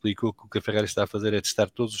que ele explicou que o que a Ferrari está a fazer é testar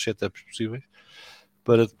todos os setups possíveis,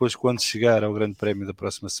 para depois, quando chegar ao Grande Prémio da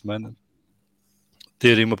próxima semana,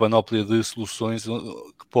 terem uma panóplia de soluções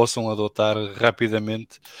que possam adotar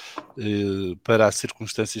rapidamente para as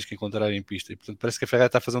circunstâncias que encontrarem em pista. E, portanto, parece que a Ferrari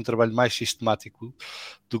está a fazer um trabalho mais sistemático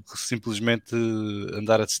do que simplesmente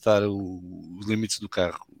andar a testar os limites do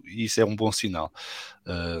carro. E isso é um bom sinal.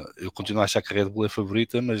 Eu continuo a achar que a Red Bull é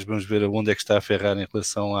favorita, mas vamos ver onde é que está a Ferrari em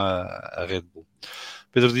relação à Red Bull.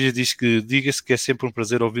 Pedro Dias diz que diga-se que é sempre um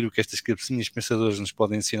prazer ouvir o que estas cabecinhas pensadoras nos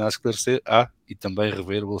podem ensinar a esclarecer e também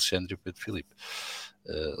rever o Alexandre e o Pedro Filipe.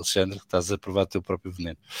 Alexandre, estás a provar o teu próprio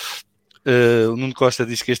veneno. O Nuno Costa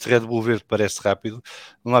diz que este Red Bull verde parece rápido.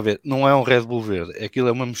 Vamos lá ver, não é um Red Bull verde, aquilo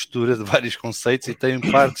é uma mistura de vários conceitos e tem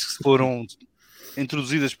partes que foram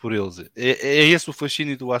introduzidas por eles. É esse o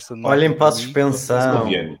fascínio do Aston Martin. Olhem para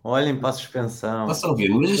a suspensão. Passa ao ver,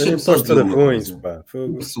 mas deixa-me só dizer uma coisa.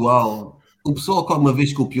 O pessoal que uma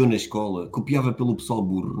vez copiou na escola, copiava pelo pessoal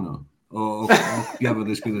burro, não? ou copiava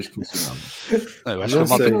das coisas que funcionavam? Eu acho Não que a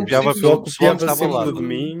malta sei, copiava o porque o pessoal copiava estava ao sempre lado. de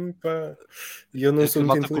mim, pá, e eu não A sou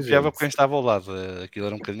malta muito copiava inteligente. porque quem estava ao lado. Aquilo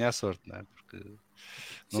era um bocadinho à sorte, não é? Porque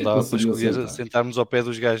não Sim, dava para conseguiam escolher sentar. sentarmos ao pé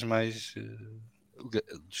dos gajos mais...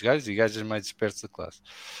 dos gajos e gajas mais espertos da classe.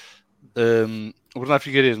 O Bernardo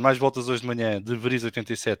Figueiredo, mais voltas hoje de manhã, de Vries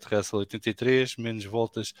 87, Russell 83, menos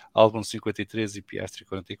voltas, Albon 53 e Piastri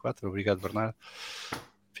 44. Obrigado, Bernardo.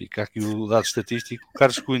 Fica aqui o dado estatístico.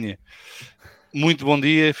 Carlos Cunha, muito bom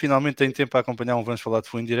dia. Finalmente tenho tempo para acompanhar um Vamos Falar de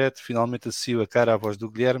Fundo em direto. Finalmente associo a cara à voz do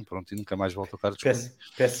Guilherme. Pronto, e nunca mais volto ao Carlos Cunha.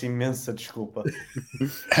 Peço imensa desculpa.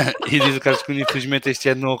 E diz o Carlos Cunha, infelizmente este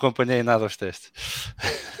ano não acompanhei nada aos testes.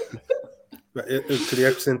 Eu queria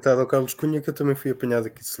acrescentar ao Carlos Cunha que eu também fui apanhado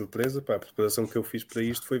aqui de surpresa. Pá, a preparação que eu fiz para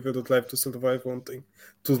isto foi ver o Drive to Survive ontem,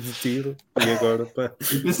 tudo de tiro, e agora, pá.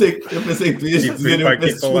 Eu pensei que tu ias E dizer, para eu aqui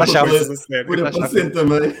peço falar desculpa coisas a sério. por aparecer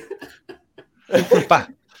também. Pá,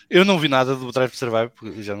 eu não vi nada do Drive to Survive,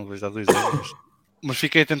 porque já não vejo há 2 anos, mas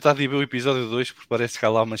fiquei a tentar ir ver o episódio 2, porque parece que há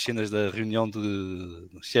lá umas cenas da reunião de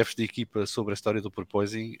chefes de equipa sobre a história do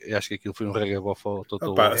porpoising. Eu acho que aquilo foi um regabof ao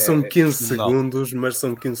total. Opa, são 15 fenomenal. segundos, mas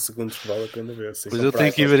são 15 segundos que vale a pena ver. Sim. Pois eu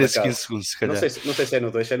tenho que ir ver esses 15 segundos, se Não calhar. sei se é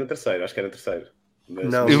no 2, se é no terceiro. Acho que é no terceiro. Mas...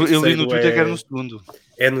 Não, Eu o li no terceiro Twitter que era no segundo.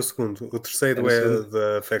 É no segundo. O terceiro É é, no segundo?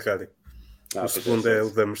 da Ferrari. O segundo é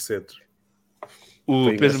o da Mercedes. O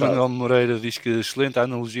Foi Pedro engraçado. Manuel Moreira diz que excelente a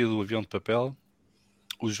analogia do avião de papel.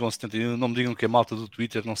 O João 71, não me digam que a malta do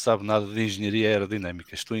Twitter não sabe nada de engenharia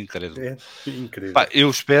aerodinâmica. Estou incrédulo. É incrível. Pá, eu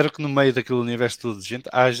espero que no meio daquele universo todo de gente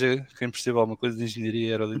haja quem perceba alguma coisa de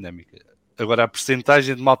engenharia aerodinâmica. Agora, a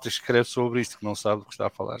percentagem de malta que escreve sobre isto que não sabe do que está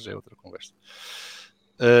a falar já é outra conversa.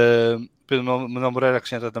 Pedro Manuel Moreira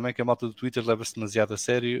acrescenta também que a malta do Twitter leva-se demasiado a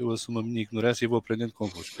sério. Eu assumo a minha ignorância e vou aprendendo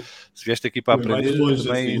convosco. Se vieste aqui para Vai aprender, longe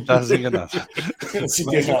também assim. estás enganado.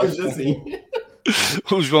 Vai longe assim.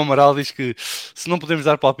 O João Amaral diz que se não podemos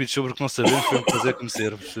dar palpites sobre o que não sabemos, foi um prazer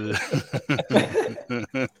conhecer-vos.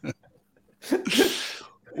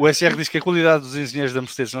 O SR diz que a qualidade dos engenheiros da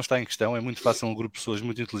Mercedes não está em questão. É muito fácil um grupo de pessoas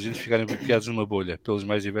muito inteligentes ficarem bloqueados numa bolha, pelos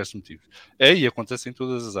mais diversos motivos. E acontece em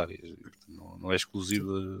todas as áreas. Não é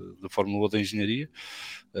exclusivo da Fórmula 1 da engenharia.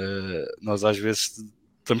 Nós às vezes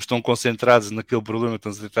estamos tão concentrados naquele problema que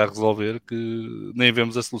estamos a tentar resolver que nem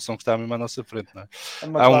vemos a solução que está mesmo à nossa frente. Não é?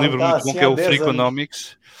 Há um livro muito bom que é o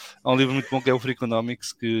Freakonomics. Há um livro muito bom que é o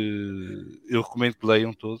Freakonomics, que eu recomendo que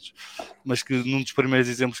leiam todos, mas que num dos primeiros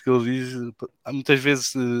exemplos que ele diz, muitas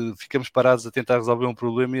vezes ficamos parados a tentar resolver um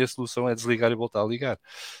problema e a solução é desligar e voltar a ligar.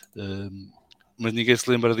 Mas ninguém se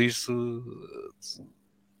lembra disso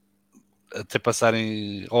até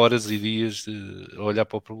passarem horas e dias a olhar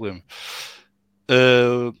para o problema.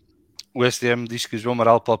 O SDM diz que João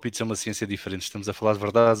Amaral, palpites é uma ciência diferente. Estamos a falar de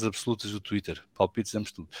verdades absolutas do Twitter. Palpites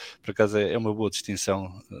damos tudo. Por acaso é uma boa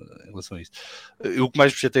distinção em relação a isso. O que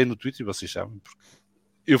mais me chateia no Twitter, vocês sabem, porque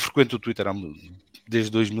eu frequento o Twitter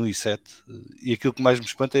desde 2007 e aquilo que mais me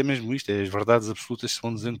espanta é mesmo isto, é as verdades absolutas que se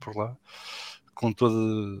vão dizendo por lá, com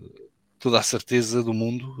toda a certeza do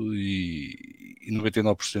mundo e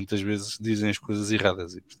 99% das vezes dizem as coisas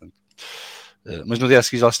erradas e, portanto... mas no dia a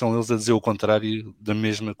seguir já estão eles a dizer o contrário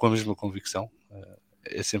com a mesma convicção.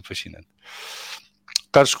 É sempre fascinante.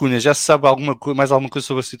 Carlos Cunha, já se sabe mais alguma coisa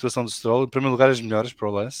sobre a situação do Stroll? Em primeiro lugar, as melhoras para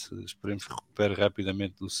o Lance. Esperemos que recupere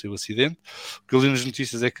rapidamente do seu acidente. O que eu li nas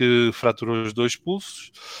notícias é que fraturou os 2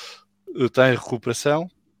 pulsos, está em recuperação.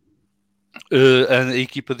 A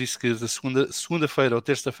equipa disse que da segunda-feira ou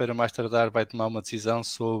terça-feira mais tardar vai tomar uma decisão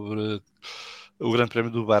sobre o Grande Prémio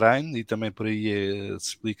do Bahrein, e também por aí se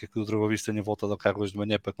explica que o Drogovic tenha voltado ao carro hoje de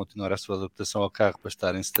manhã para continuar a sua adaptação ao carro, para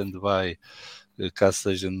estar em stand-by caso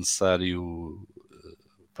seja necessário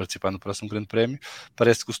participar no próximo Grande Prémio.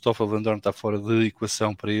 Parece que o Stoffel Van Dorn está fora de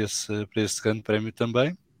equação para esse Grande Prémio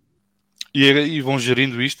também, e vão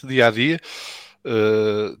gerindo isto dia a dia.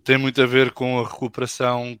 Tem muito a ver com a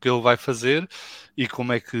recuperação que ele vai fazer e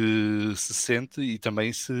como é que se sente, e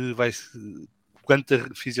também quanta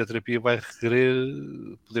fisioterapia vai requerer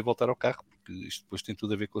poder voltar ao carro, porque isto depois tem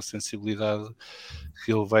tudo a ver com a sensibilidade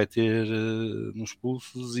que ele vai ter nos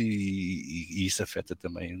pulsos, e isso afeta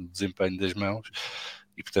também o desempenho das mãos,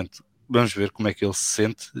 e portanto vamos ver como é que ele se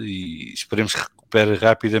sente e esperemos que recupere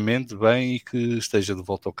rapidamente bem e que esteja de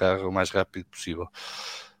volta ao carro o mais rápido possível.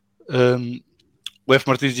 O F.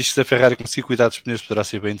 Martins diz que se a Ferrari conseguir cuidar dos pneus poderá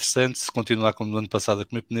ser bem interessante. Se continuar como no ano passado a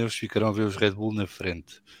comer pneus, ficarão a ver os Red Bull na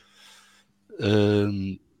frente.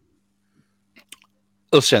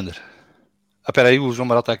 Alexandre, espera aí, o João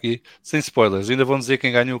Amaral está aqui. Sem spoilers, ainda vão dizer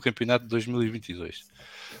quem ganhou o campeonato de 2022.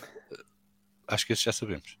 Acho que esse já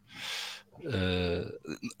sabemos.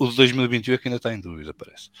 O de 2021 é que ainda está em dúvida,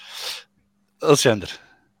 parece. Alexandre,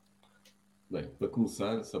 Bem, para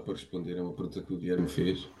começar, só para responder a uma pergunta que o Guilherme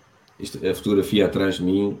fez, a fotografia atrás de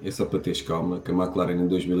mim é só para teres calma, que a McLaren em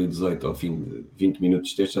 2018, ao fim de 20 minutos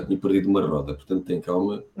de teste, já tinha perdido uma roda, portanto tem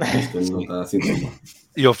calma, este ano não está assim tão mal.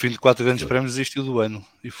 E ao fim de 4 grandes prémios desistiu do ano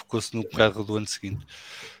e focou-se no carro do ano seguinte.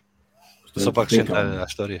 Portanto, Só para acrescentar calma. à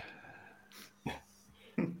história.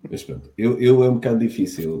 Mas pronto, eu é um bocado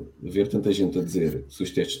difícil ver tanta gente a dizer se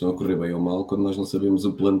os testes estão a correr bem ou mal quando nós não sabemos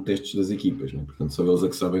o plano de testes das equipas, não é? Portanto, só eles é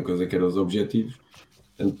que sabem quais é que eram os objetivos,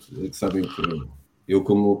 portanto, é que sabem que eu,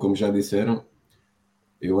 como já disseram,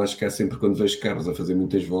 eu acho que há sempre, quando vejo carros a fazer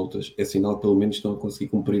muitas voltas, é sinal que pelo menos estão a conseguir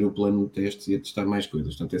cumprir o plano de testes e a testar mais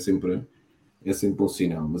coisas, portanto é sempre um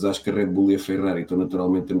sinal, mas acho que a Red Bull e a Ferrari estão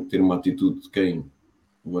naturalmente a ter uma atitude de quem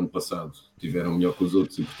o ano passado tiveram melhor que os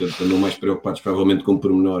outros e portanto andam mais preocupados provavelmente com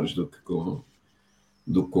pormenores do que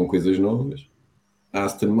com coisas novas. A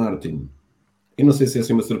Aston Martin, eu não sei se é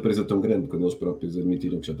assim uma surpresa tão grande quando eles próprios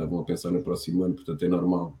admitiram que já estavam a pensar no próximo ano, portanto é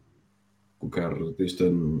normal que o carro deste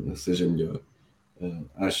ano seja melhor.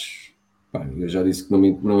 Acho, eu já disse que não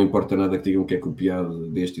me importa nada que digam que é copiado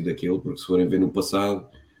deste e daquele, porque se forem ver no passado,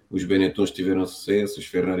 os Benettons tiveram sucesso, os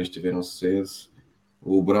Ferraris tiveram sucesso,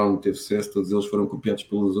 o Brown teve sucesso, todos eles foram copiados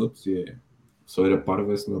pelos outros e só era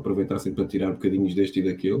parvo se não aproveitassem para tirar bocadinhos deste e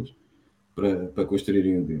daqueles para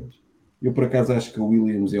construírem o deles. Eu por acaso acho que a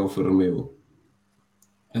Williams e a Alfa Romeo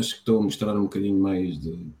acho que estão a mostrar um bocadinho mais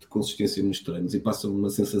de consistência nos treinos e passam uma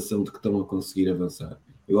sensação de que estão a conseguir avançar.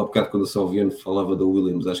 Eu há bocado quando o Salviano falava da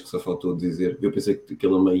Williams, acho que só faltou dizer, eu pensei que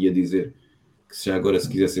ele meio ia dizer que se já agora se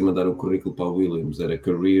quisessem mandar o currículo para a Williams era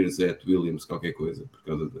careers at Williams, qualquer coisa, por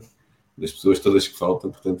causa das pessoas todas que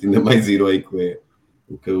faltam, portanto ainda mais heroico é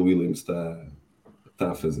o que a Williams está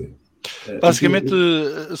a fazer. Basicamente,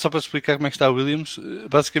 só para explicar como é que está a Williams,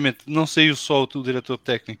 basicamente não saiu só o diretor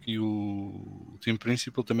técnico e o team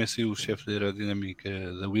principal, também saiu o chefe de aerodinâmica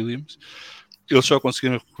da Williams. Eles só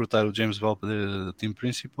conseguiram recrutar o James Vowles para team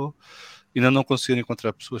principal. Ainda não conseguiram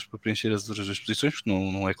encontrar pessoas para preencher as outras duas posições, porque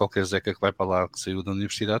não é qualquer zeca que vai para lá que saiu da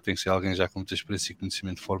universidade, tem que ser alguém já com muita experiência e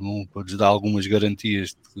conhecimento de Fórmula 1 para lhes dar algumas garantias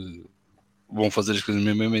de que vão fazer as coisas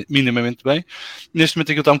minimamente bem. Neste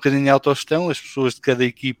momento aquilo está um bocadinho em autogestão, as pessoas de cada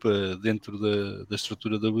equipa dentro da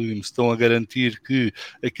estrutura da Williams estão a garantir que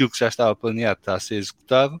aquilo que já estava planeado está a ser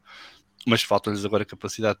executado, mas falta-lhes agora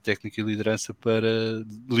capacidade técnica e liderança para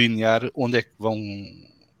delinear para onde é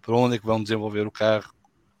que vão desenvolver o carro,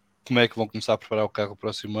 como é que vão começar a preparar o carro o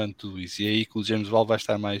próximo ano, tudo isso. E é aí que o James Vowles vai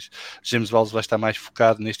estar mais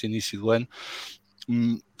focado neste início do ano.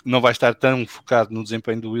 Não vai estar tão focado no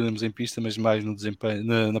desempenho do Williams em pista, mas mais no desempenho,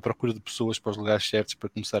 na procura de pessoas para os lugares certos para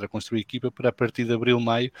começar a construir a equipa, para a partir de abril,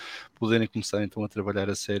 maio, poderem começar então a trabalhar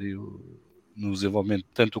a sério no desenvolvimento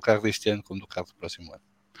tanto do carro deste ano como do carro do próximo ano.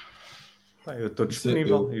 Eu estou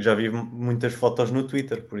disponível e já vi muitas fotos no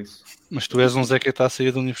Twitter, por isso. Mas tu és um Zé que está a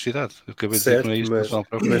sair da universidade. Eu acabei de dizer que não é isso que estão a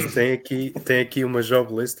procurar. Mas tem aqui uma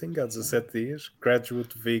job listing há 17 dias,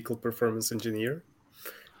 Graduate Vehicle Performance Engineer,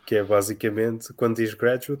 que é basicamente, quando diz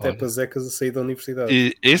graduate, é para Zecas a sair da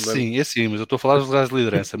universidade. Esse sim, mas eu estou a falar dos lugares de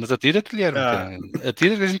liderança. Mas atira-te, Guilherme.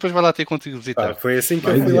 Atira que a gente depois vai lá ter contigo visitar. Foi assim que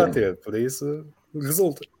eu fui lá ter, por isso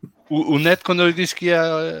resulta. O Neto, quando eu lhe disse que ia...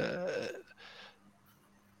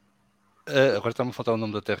 agora está-me a faltar o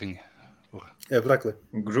nome da terrinha. É a Brackley.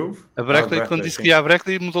 Groove? A Brackley, quando disse que ia à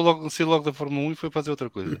Brackley, saiu logo da Fórmula 1 e foi fazer outra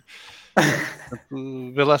coisa.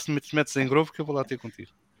 Portanto, vê lá se metes em Grove que eu vou lá ter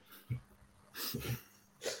contigo.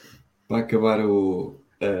 Para acabar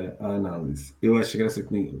a análise, eu acho graça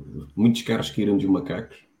que muitos carros caíram de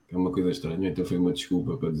macacos, que é uma coisa estranha, então foi uma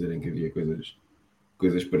desculpa para dizerem que havia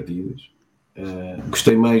coisas partidas.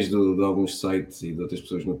 Gostei mais de alguns sites e de outras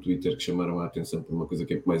pessoas no Twitter que chamaram a atenção para uma coisa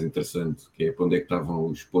que é mais interessante, que é para onde é que estavam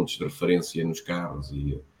os pontos de referência nos carros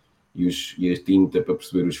e a tinta para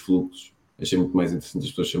perceber os fluxos. Achei muito mais interessante, as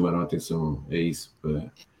pessoas chamaram a atenção a isso,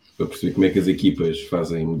 para perceber como é que as equipas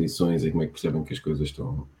fazem medições e como é que percebem que as coisas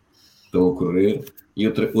estão a ocorrer. E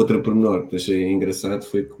outra pormenor que achei engraçado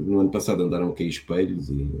foi que no ano passado andaram a cair espelhos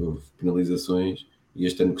e houve penalizações, e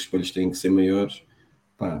este ano que os espelhos têm que ser maiores,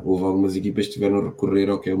 houve algumas equipas que tiveram a recorrer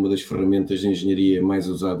ao que é uma das ferramentas de engenharia mais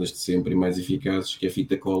usadas de sempre e mais eficazes, que é a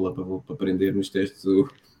fita cola para prender nos testes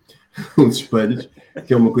os espelhos,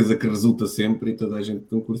 que é uma coisa que resulta sempre, e toda a gente que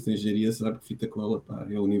tem um curso de engenharia sabe que fita cola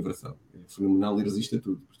é universal, é fenomenal e resiste a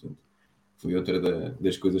tudo. Portanto, foi outra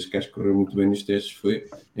das coisas que acho que correu muito bem nos testes, foi,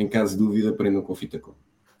 em caso de dúvida, aprendam com fita cola.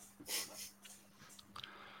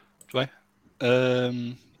 Muito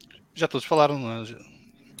bem. Já todos falaram, não é?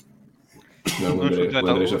 Não, o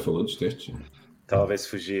André já falou dos testes. Talvez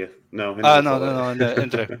fugia. Não,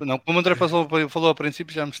 André. Não, como o André falou ao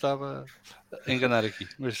princípio, já me estava a enganar aqui.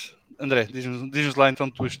 Mas, André, diz-nos lá então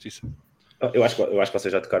a tua justiça. Eu acho que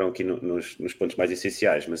vocês já tocaram aqui nos pontos mais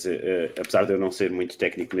essenciais, mas apesar de eu não ser muito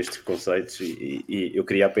técnico nestes conceitos, e eu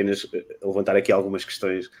queria apenas levantar aqui algumas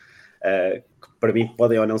questões que para mim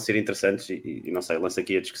podem ou não ser interessantes, e não sei, lanço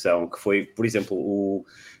aqui a discussão, que foi, por exemplo,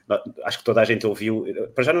 acho que toda a gente ouviu,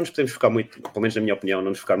 para já não nos podemos focar muito, pelo menos na minha opinião, não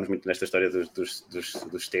nos focarmos muito nesta história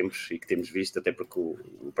dos tempos e que temos visto, até porque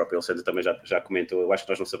o próprio Alexandre também já comentou. Eu acho que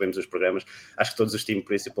nós não sabemos os programas, acho que todos os team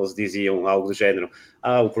principals diziam algo do género: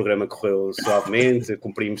 o programa correu suavemente,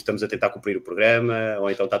 estamos a tentar cumprir o programa, ou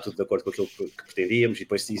então está tudo de acordo com aquilo que pretendíamos, e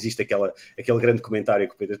depois existe aquele grande comentário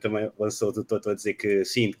que o Pedro também lançou do Toto a dizer que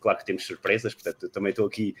sim, claro que temos surpresas. Portanto, eu também estou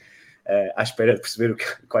aqui à espera de perceber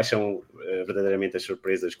quais são verdadeiramente as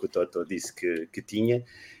surpresas que o Toto disse que tinha.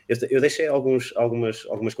 Eu deixei algumas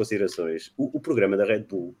considerações. O programa da Red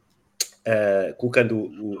Bull,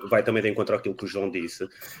 vai também de encontro àquilo que o João disse,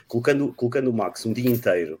 colocando o Max um dia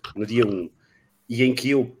inteiro, no dia 1, e em que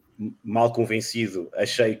eu, mal convencido,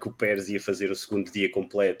 achei que o Pérez ia fazer o segundo dia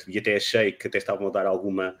completo, e até achei que até estavam a dar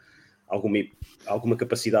alguma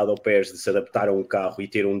capacidade ao Pérez de se adaptar a um carro e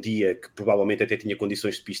ter um dia que provavelmente até tinha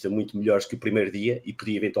condições de pista muito melhores que o primeiro dia e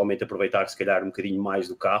podia eventualmente aproveitar se calhar um bocadinho mais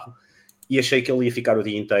do carro, e achei que ele ia ficar o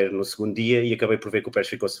dia inteiro no segundo dia, e acabei por ver que o Pérez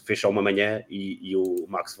fez só uma manhã e o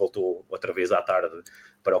Max voltou outra vez à tarde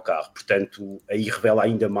para o carro. Portanto, aí revela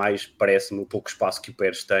ainda mais, parece-me, o pouco espaço que o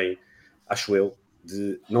Pérez tem, acho eu,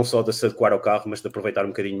 não só de se adequar ao carro, mas de aproveitar um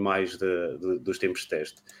bocadinho mais dos tempos de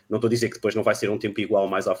teste. Não estou a dizer que depois não vai ser um tempo igual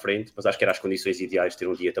mais à frente, mas acho que era as condições ideais de ter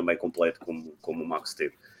um dia também completo como o Max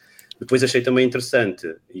teve. Depois achei também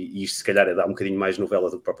interessante, e isto se calhar dá um bocadinho mais novela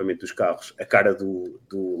do que propriamente dos carros, a cara do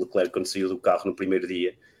Leclerc quando saiu do carro no primeiro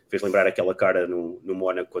dia. Fez lembrar aquela cara no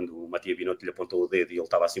Mónaco, quando o Mattia Binotto lhe apontou o dedo e ele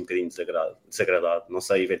estava assim um bocadinho desagradado. Não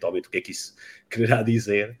sei eventualmente o que é que isso quererá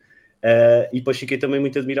dizer. E depois fiquei também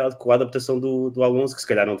muito admirado com a adaptação do Alonso, que se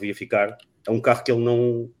calhar não devia ficar. É um carro que ele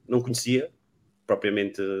não conhecia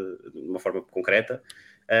propriamente de uma forma concreta,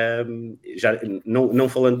 já não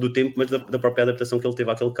falando do tempo, mas da própria adaptação que ele teve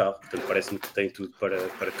àquele carro. Portanto, parece-me que tem tudo para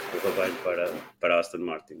que corra bem para Aston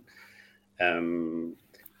Martin.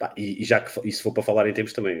 E se for para falar em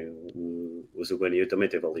tempos também, o Zugani também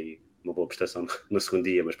teve ali uma boa prestação no segundo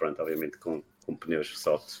dia, mas pronto, obviamente com pneus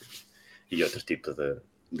softs e outro tipo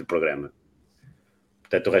de programa.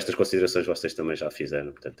 Portanto, o resto das considerações vocês também já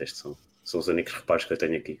fizeram. Portanto, estes são os únicos reparos que eu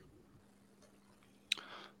tenho aqui.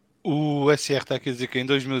 O SR está aqui a dizer que em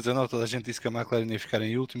 2019 toda a gente disse que a McLaren ia ficar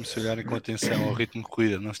em último. Se olharem com atenção ao ritmo de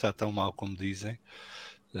corrida, não está tão mal como dizem.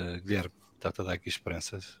 Guilherme, está a dar aqui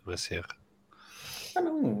esperanças, o SR.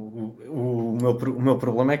 O meu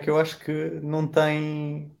problema é que eu acho que não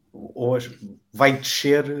tem... vai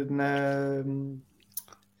descer na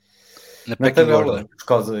tabela,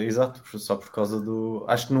 só por causa do...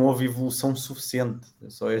 Acho que não houve evolução suficiente. É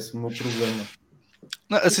só esse o meu problema.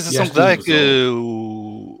 Não, a sensação que dá é que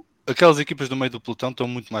aquelas equipas do meio do pelotão estão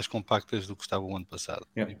muito mais compactas do que estavam o ano passado.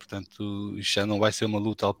 E portanto isto já não vai ser uma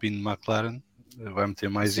luta Alpine-McLaren, vai meter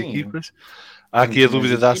mais equipas. Há aqui a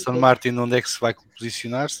dúvida da Aston Martin onde é que se vai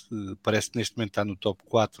posicionar-se. Parece que neste momento está no top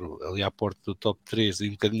 4, ali à porta do top 3 e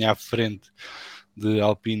um bocadinho à frente de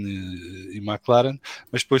Alpine e McLaren,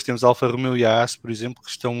 mas depois temos a Alfa Romeo e a Haas, por exemplo, que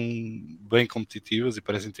estão bem competitivas e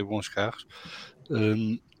parecem ter bons carros,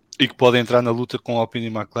 e que podem entrar na luta com a Alpine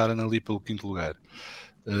e McLaren ali pelo quinto lugar.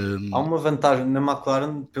 Há uma vantagem na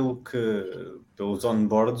McLaren pelos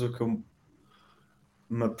onboards. O que eu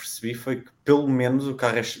me apercebi foi que pelo menos o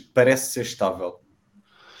carro parece ser estável.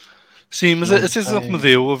 Sim, mas a sensação que me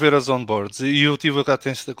deu a ver as onboards, e eu tive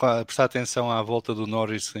a prestar atenção à volta do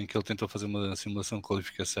Norris, em que ele tentou fazer uma simulação de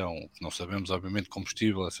qualificação, que não sabemos, obviamente,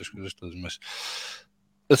 combustível, essas coisas todas, mas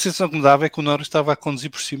a sensação que me dava é que o Norris estava a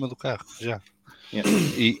conduzir por cima do carro, já. Yeah.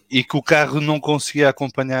 E que o carro não conseguia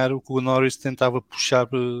acompanhar o que o Norris tentava puxar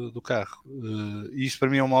do carro. E isso para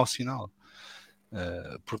mim é um mau sinal.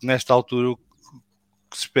 Porque nesta altura o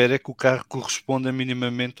que se espera é que o carro corresponda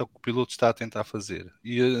minimamente ao que o piloto está a tentar fazer.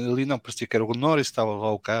 E ali não, parecia que era o Norris que estava a levar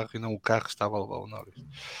o carro e não o carro que estava a levar o Norris.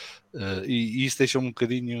 E isso deixa-me um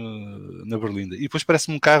bocadinho na berlinda. E depois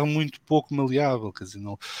parece-me um carro muito pouco maleável, quer dizer,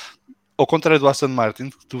 não... Ao contrário do Aston Martin,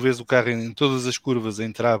 que tu vês o carro em todas as curvas a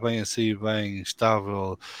entrar bem, a sair bem,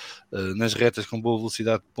 estável, nas retas com boa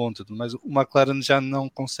velocidade de ponta, tudo mais, o McLaren já não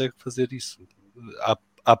consegue fazer isso.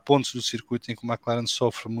 Há pontos do circuito em que o McLaren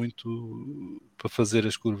sofre muito para fazer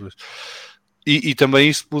as curvas. E também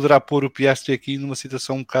isso poderá pôr o Piastri aqui numa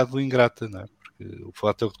situação um bocado ingrata, não é? Porque o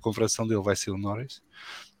fator de comparação dele vai ser o Norris.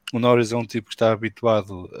 O Norris é um tipo que está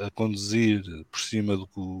habituado a conduzir por cima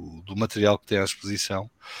do material que tem à disposição.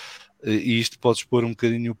 e isto pode expor um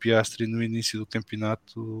bocadinho o Piastri no início do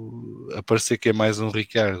campeonato a parecer que é mais um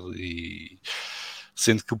Ricciardo, e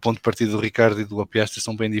sendo que o ponto de partida do Ricciardo e do Piastri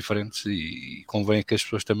são bem diferentes, e convém que as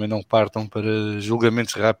pessoas também não partam para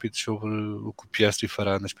julgamentos rápidos sobre o que o Piastri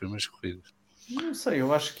fará nas primeiras corridas. Não sei,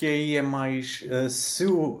 eu acho que aí é mais se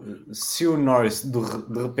o Norris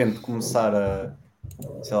de repente começar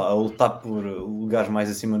sei lá, a lutar por lugares mais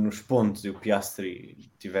acima nos pontos e o Piastri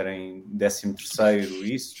tiverem 13º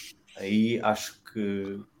isso, aí acho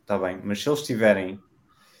que está bem. Mas se eles tiverem,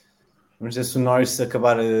 vamos dizer, se o Norris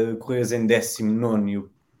acabar a corridas em 19º e o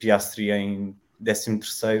Piastri em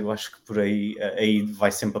 13º, acho que por aí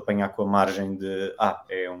vai sempre apanhar com a margem de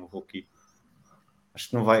é um rookie. Acho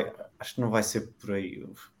que não vai ser por aí.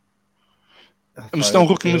 Mas é um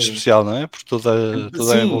rookie muito especial, não é? Por toda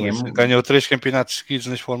a envolvência. Ganhou 3 campeonatos seguidos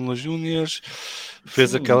nas Fórmulas Júniores,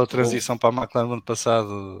 fez aquela transição para a McLaren no ano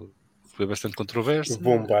passado, foi bastante controverso.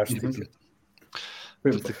 Bombástico.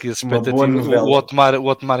 Portanto, aqui a expectativa, o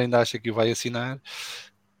Otmar ainda acha que vai assinar.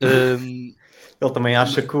 Ele também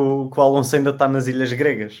acha que o Alonso ainda está nas Ilhas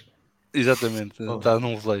Gregas. Exatamente, está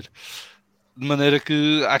num veleiro. De maneira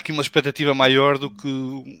que há aqui uma expectativa maior do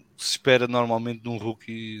que se espera normalmente de um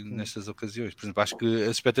rookie nestas ocasiões. Por exemplo, acho que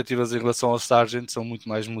as expectativas em relação ao Sargent são muito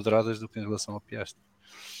mais moderadas do que em relação ao Piastri.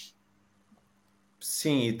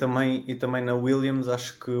 Sim, e também na Williams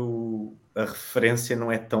acho que a referência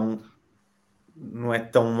não é tão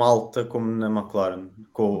alta como na McLaren.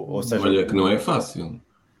 Ou seja, olha que não é fácil.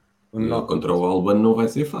 Contra o Albon não vai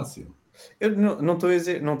ser fácil. Eu não estou a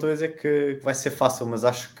dizer que vai ser fácil, mas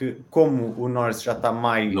acho que como o Norris já está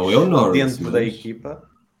mais não é o Norris, dentro da equipa,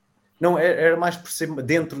 não, era mais por ser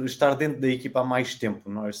estar dentro da equipa há mais tempo.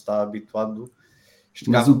 O Norris está habituado.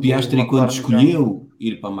 Mas o Piastri, quando escolheu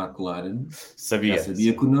ir para a McLaren, já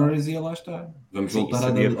sabia que o Norris ia lá estar. Vamos voltar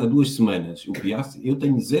a 2 semanas. O Piastri, eu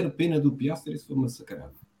tenho zero pena do Piastri se for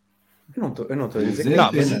massacrado. Eu não estou a dizer que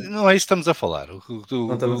mas não é isso que estamos a falar.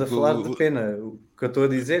 Não estamos a falar de pena. O que eu estou a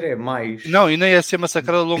dizer é mais... Não, e nem é ser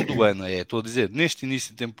massacrado ao longo do ano. Estou a dizer, neste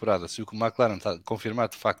início de temporada, se o McLaren está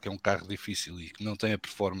confirmado de facto que é um carro difícil e que não tem a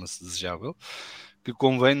performance desejável, que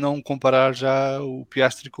convém não comparar já o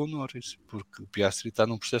Piastri com o Norris, porque o Piastri está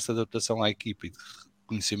num processo de adaptação à equipa e de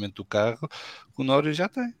conhecimento do carro que o Norris já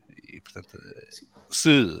tem. E, portanto,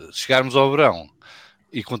 se chegarmos ao verão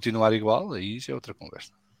e continuar igual, aí já é outra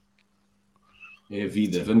conversa. É a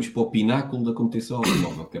vida. Vamos para o pináculo da competição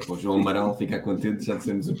automóvel, que é para o João Amaral ficar contente, já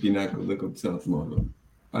dissemos o pináculo da competição automóvel.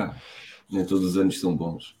 Nem todos os anos são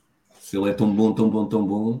bons. Se ele é tão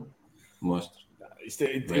bom, mostra.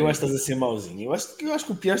 Eu acho que estás a ser mauzinho. Eu acho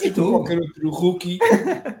que o Piastri, como qualquer outro rookie,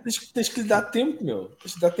 tens que lhe dar tempo, meu.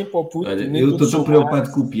 Tens que dar tempo ao puto. Olha, eu estou tão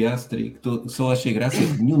preocupado com o Piastri que só achei graça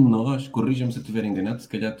que nenhum de nós, corrija-me se eu estiver enganado, se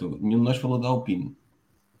calhar nenhum de nós falou da Alpine.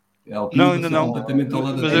 Não, ainda não.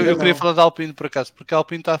 Mas eu queria falar da Alpine por acaso, porque a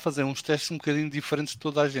Alpine está a fazer uns testes um bocadinho diferentes de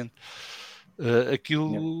toda a gente.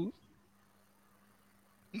 Aquilo.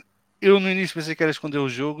 Eu no início pensei que era esconder o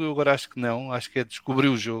jogo, eu agora acho que não. Acho que é descobrir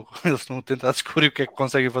o jogo. Eles estão a tentar descobrir o que é que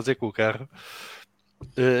conseguem fazer com o carro.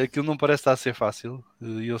 Aquilo não parece estar a ser fácil.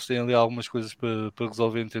 E eles têm ali algumas coisas para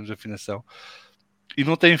resolver em termos de afinação. E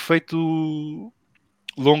não têm feito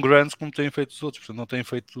long runs como têm feito os outros. Portanto, não têm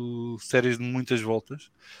feito séries de muitas voltas.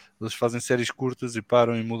 Eles fazem séries curtas e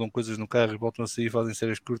param e mudam coisas no carro e voltam a sair, fazem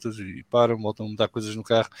séries curtas e param, voltam a mudar coisas no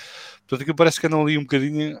carro. Portanto, aquilo parece que andam ali um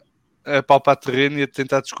bocadinho a palpar terreno e a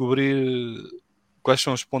tentar descobrir quais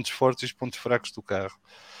são os pontos fortes e os pontos fracos do carro.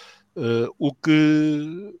 O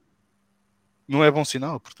que não é bom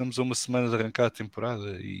sinal, porque estamos a uma semana de arrancar a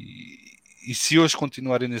temporada e se hoje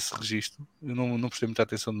continuarem nesse registro, eu não prestei muita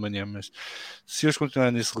atenção de manhã, mas se hoje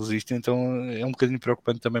continuarem nesse registro, então é um bocadinho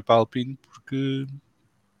preocupante também para a Alpine, porque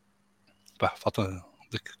falta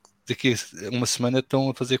daqui a uma semana estão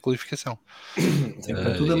a fazer a qualificação.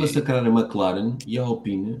 Está tudo a massacrar a McLaren e a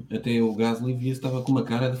Alpine. Até o Gasly estava com uma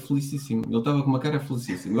cara de felicíssimo. Ele estava com uma cara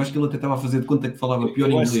felicíssima. Eu acho que ele até estava a fazer de conta que falava pior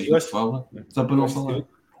inglês do que fala, só para não falar.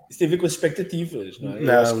 Isso tem a ver com as expectativas, não é?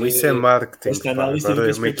 Não, isso é marketing. Agora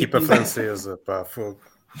é uma equipa francesa, fogo.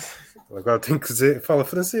 Agora tem que dizer, fala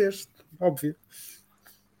francês, óbvio.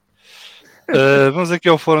 Vamos aqui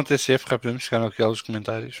ao Fórum TCF, rapidamente, chegaram aqui aos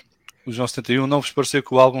comentários. O João 71, não vos pareceu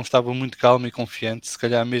que o álbum estava muito calmo e confiante, se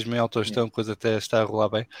calhar mesmo em autogestão, coisa até está a rolar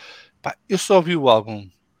bem. Eu só vi o álbum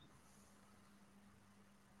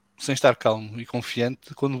sem estar calmo e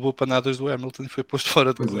confiante quando levou panadas do Hamilton e foi posto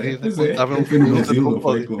fora de corrida.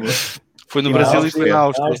 Foi no Brasil e foi na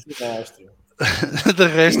Áustria. De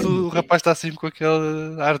resto, o rapaz está sempre com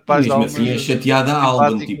aquele ar de paz de alma. Mesmo assim é chateada a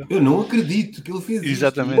Albon, tipo, eu não acredito que ele fez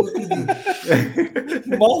Exatamente.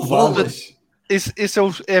 isso. Malvadas. essa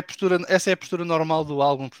é a postura normal do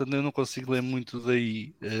álbum, portanto eu não consigo ler muito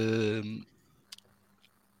daí.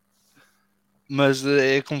 Mas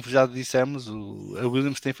é como já dissemos, a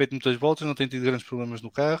Williams tem feito muitas voltas, não tem tido grandes problemas no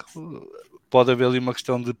carro. Pode haver ali uma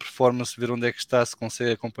questão de performance, ver onde é que está, se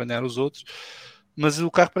consegue acompanhar os outros. Mas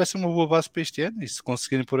o carro parece uma boa base para este ano, e se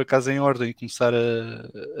conseguirem pôr a casa em ordem e começar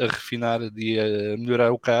a refinar e a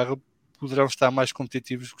melhorar o carro, poderão estar mais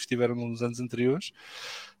competitivos do que estiveram nos anos anteriores.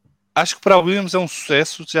 Acho que para a Williams é um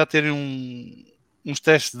sucesso já terem uns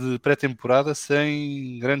testes de pré-temporada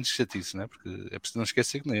sem grandes chatices, né? Porque é preciso não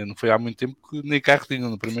esquecer que não foi há muito tempo que nem carro tinham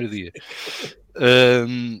no primeiro dia.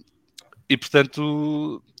 E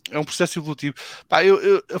portanto é um processo evolutivo.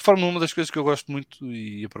 A Fórmula 1, uma das coisas que eu gosto muito,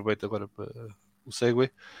 e aproveito agora para o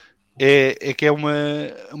segue, é que é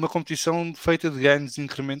uma competição feita de ganhos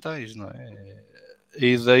incrementais, não é? A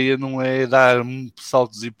ideia não é dar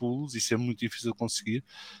saltos e pulos, isso é muito difícil de conseguir.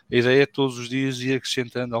 A ideia é todos os dias ir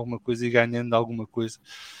acrescentando alguma coisa e ganhando alguma coisa,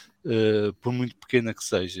 por muito pequena que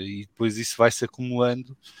seja, e depois isso vai se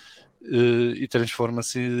acumulando e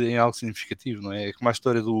transforma-se em algo significativo, não é? É como a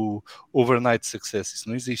história do overnight success, isso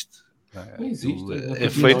não existe. Não é? Não existe. É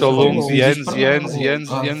feito ao longo de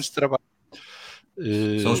anos de trabalho.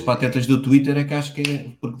 Só os patetas do Twitter é que acho que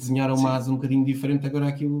é porque desenharam uma asa um bocadinho diferente, agora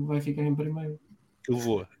aquilo vai ficar em primeiro. Ele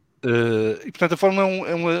voa. E portanto a Fórmula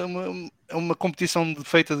 1 é uma competição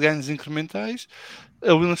feita de ganhos incrementais.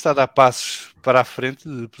 A Williams está a dar passos para a frente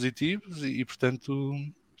positivos e portanto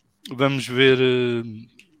vamos ver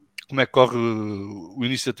como é que corre o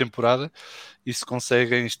início da temporada e se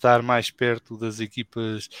conseguem estar mais perto das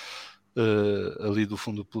equipas ali do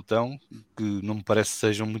fundo do pelotão, que não me parece que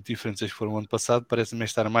sejam muito diferentes das que foram ano passado. Parece-me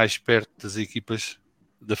estar mais perto das equipas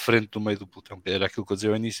da frente do meio do pelotão, que era aquilo que eu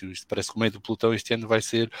dizia ao início. Isto parece que o meio do pelotão este ano vai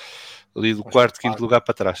ser ali do quarto, quinto lugar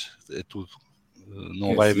para trás, é tudo.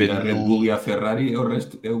 Não vai haver a Red Bull e a Ferrari, o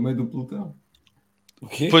resto é o meio do pelotão.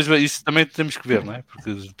 Pois isso também temos que ver, não é?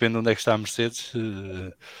 Porque depende de onde é que está a Mercedes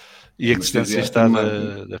e a distância está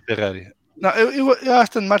da Ferrari. Não, a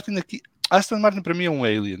Aston Martin aqui, a Aston Martin para mim é um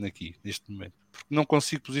alien aqui neste momento, porque não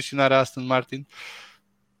consigo posicionar a Aston Martin.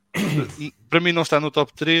 Para mim não está no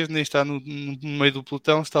top 3, nem está no meio do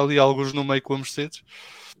pelotão, está ali alguns no meio com a Mercedes.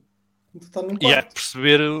 E há que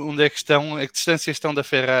perceber onde é que estão, a que distância estão da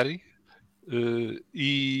Ferrari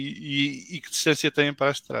e que distância têm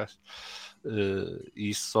para as de trás.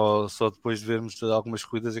 E só depois de vermos algumas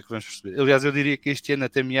corridas é que vamos perceber. Aliás, eu diria que este ano,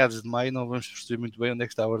 até meados de maio, não vamos perceber muito bem onde é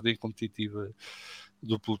que está a ordem competitiva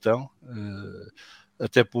do pelotão.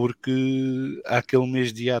 Até porque há aquele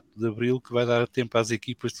mês de ato de abril que vai dar tempo às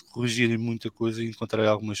equipas de corrigirem muita coisa e encontrarem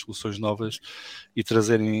algumas soluções novas e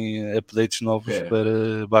trazerem updates novos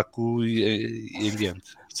para Baku e em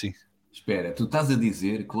diante. Sim. Espera, tu estás a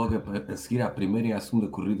dizer que logo a seguir à primeira e à segunda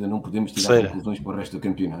corrida não podemos tirar conclusões para o resto do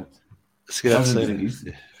campeonato? Estás a dizer isso?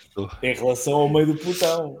 Em relação ao meio do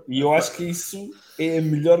pelotão. E eu acho que isso é a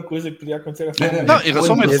melhor coisa que podia acontecer à frente. Não, em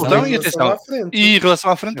relação ao meio do pelotão e atenção. E em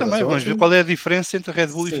relação à frente também. Vamos ver qual é a diferença entre Red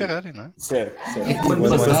Bull e Ferrari, não é? Certo. É que o ano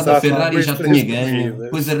passado a Ferrari já tinha ganho,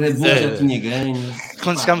 depois a Red Bull já tinha ganho.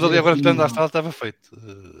 Quando chegámos ali agora no da Austrália estava feito.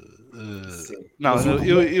 Não,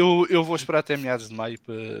 eu vou esperar até meados de maio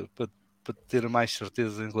para ter mais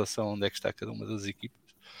certeza em relação a onde é que está cada uma das equipas.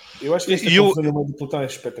 Eu acho que esta confusão no meio do pelotão é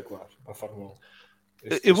espetacular para a Fórmula 1.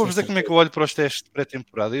 Eu vou dizer como é que eu olho para os testes de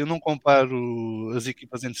pré-temporada. Eu não comparo as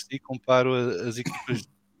equipas entre si, comparo as equipas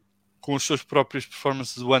com as suas próprias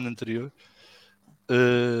performances do ano anterior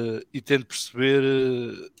e tento perceber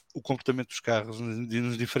o comportamento dos carros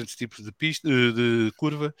nos diferentes tipos de pista, de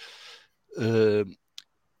curva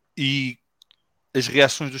e as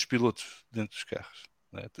reações dos pilotos dentro dos carros.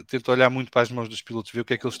 Né? Tento olhar muito para as mãos dos pilotos, ver o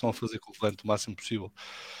que é que eles estão a fazer com o volante o máximo possível.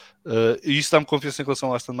 E isso dá-me confiança em relação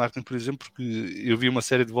ao Aston Martin, por exemplo, porque eu vi uma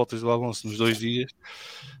série de voltas do Alonso nos 2 dias.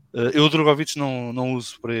 Eu o Drogovic não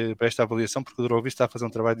uso para esta avaliação, porque o Drogovic está a fazer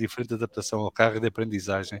um trabalho diferente de adaptação ao carro e de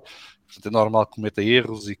aprendizagem. Portanto, é normal que cometa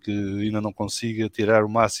erros e que ainda não consiga tirar o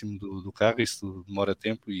máximo do carro. Isso demora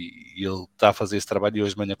tempo e ele está a fazer esse trabalho e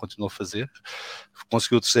hoje de manhã continua a fazer.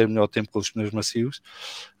 Conseguiu o terceiro melhor tempo com os pneus macios,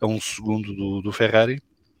 a 1 segundo do Ferrari.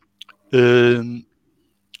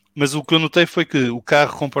 Mas o que eu notei foi que o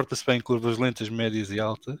carro comporta-se bem em curvas lentas, médias e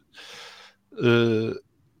altas.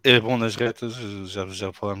 É bom nas retas,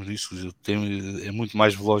 já falámos disso, é muito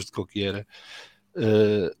mais veloz do que o que era.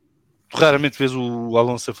 Raramente vês o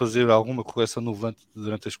Alonso a fazer alguma correção no volante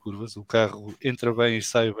durante as curvas. O carro entra bem e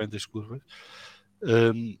sai bem das curvas.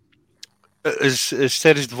 As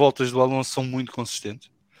séries de voltas do Alonso são muito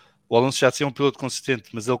consistentes. O Alonso já tinha um piloto consistente,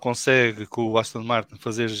 mas ele consegue com o Aston Martin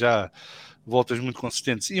fazer já voltas muito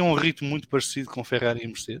consistentes e um ritmo muito parecido com Ferrari e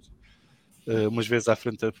Mercedes. umas vezes à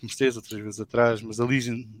frente da Mercedes, outras vezes atrás, mas ali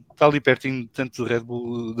está ali pertinho tanto do Red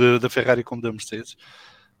Bull, da Ferrari como da Mercedes.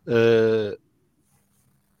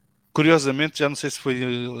 Curiosamente, já não sei se foi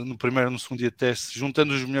no primeiro ou no segundo dia de teste,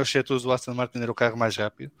 juntando os melhores setores, o Aston Martin era o carro mais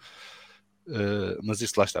rápido. Mas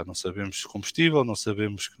isso lá está, não sabemos combustível, não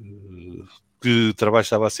sabemos que trabalho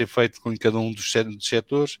estava a ser feito com cada um dos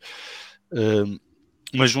setores,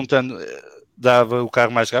 mas juntando dava o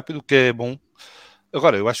carro mais rápido, o que é bom.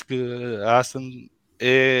 Agora, eu acho que a Aston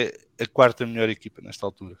é a quarta melhor equipa nesta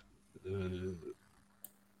altura.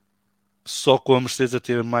 Só com a Mercedes a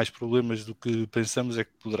ter mais problemas do que pensamos é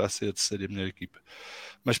que poderá ser a terceira melhor equipa.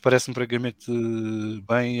 Mas parece-me francamente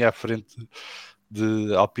bem à frente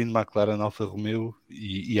de Alpine, McLaren, Alfa Romeo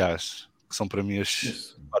e Haas, que são para mim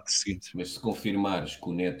as quatro seguintes. Mas se confirmares que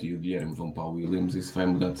o Neto e o Guilherme vão para o Williams, isso vai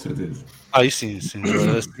mudar de certeza. Aí sim.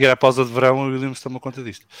 A seguir à pausa de verão, o Williams toma conta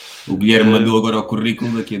disto. O Guilherme mandou agora o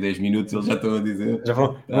currículo, daqui a 10 minutos eles já estão a dizer. Já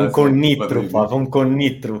vão com nitro, pá, vão com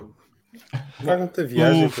nitro.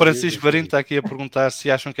 O Francisco Barinho está aqui a perguntar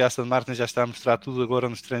se acham que a Aston Martin já está a mostrar tudo agora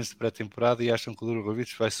nos treinos de pré-temporada e acham que o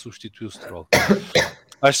Drogovic vai substituir o Stroll.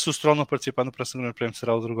 Acho que se o Stroll não participar no próximo Grande Prémio,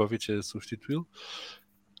 será o Drogovic a substituí-lo.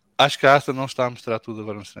 Acho que a Aston não está a mostrar tudo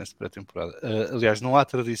agora nos treinos de pré-temporada. Aliás, não há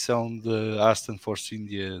tradição da Aston Force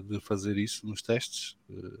India de fazer isso nos testes.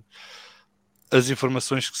 As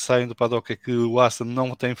informações que saem do paddock é que o Aston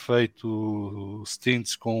não tem feito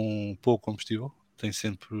stints com pouco combustível. Tem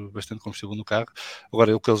sempre bastante combustível no carro.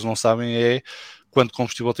 Agora, o que eles não sabem é quanto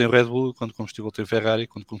combustível tem Red Bull, quanto combustível tem Ferrari,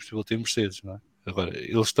 quanto combustível tem Mercedes. Não é? Agora,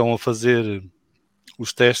 eles estão a fazer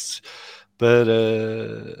os testes para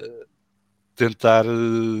tentar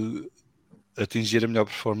atingir a melhor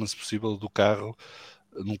performance possível do carro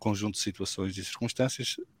num conjunto de situações e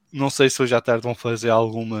circunstâncias. Não sei se hoje à tarde vão fazer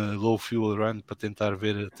alguma low fuel run para tentar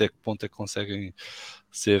ver até que ponto é que conseguem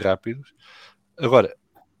ser rápidos. Agora,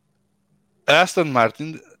 a Aston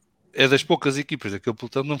Martin é das poucas equipas daquele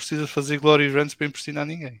pelotão que não precisa fazer glory runs para impressionar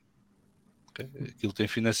ninguém. Okay? Aquilo tem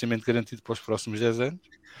financiamento garantido para os próximos 10 anos.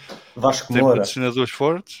 Vasco tem Moura. patrocinadores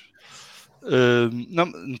fortes.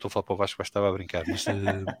 Não estou a falar para o Vasco, estava a brincar, mas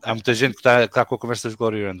há muita gente que está com a conversa das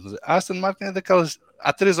glory runs. A Aston Martin é daquelas...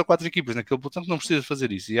 Há 3 ou 4 equipas naquele pelotão que não precisa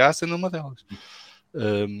fazer isso. E a Aston é uma delas.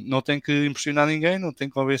 Não tem que impressionar ninguém, não tem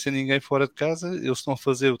que convencer ninguém fora de casa. Eles estão a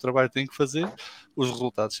fazer o trabalho que têm que fazer, os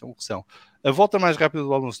resultados são o que são. A volta mais rápida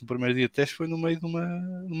do Alonso no primeiro dia de teste foi no meio de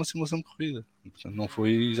uma simulação de corrida. Portanto, não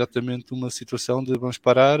foi exatamente uma situação de vamos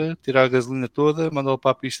parar, tirar a gasolina toda, mandá-lo para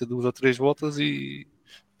a pista 2 ou 3 voltas e...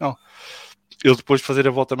 Não. Ele depois de fazer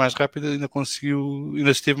a volta mais rápida ainda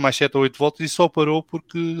esteve mais 7 ou 8 voltas e só parou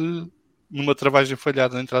porque numa travagem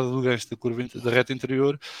falhada na entrada do gancho da curva da reta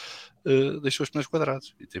interior deixou os pneus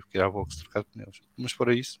quadrados e teve que ir à box trocar de pneus. Mas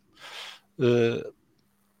para isso,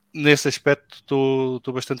 nesse aspecto,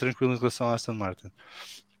 estou bastante tranquilo em relação à Aston Martin.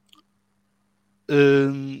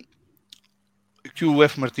 Que o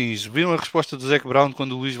F. Martins, viram a resposta do Zac Brown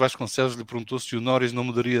quando o Luís Vasconcelos lhe perguntou se o Norris não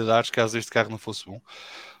mudaria de ares caso este carro não fosse bom?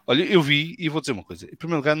 Olha, eu vi e vou dizer uma coisa. Em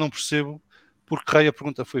primeiro lugar, não percebo por que raio a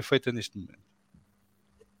pergunta foi feita neste momento.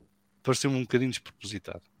 Pareceu-me um bocadinho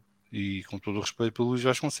despropositado. E com todo o respeito pelo Luís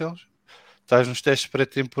Vasconcelos, estás nos testes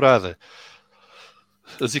pré-temporada,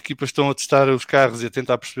 as equipas estão a testar os carros e a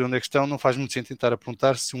tentar perceber onde é que estão, não faz muito sentido tentar a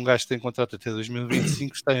perguntar se um gajo que tem contrato até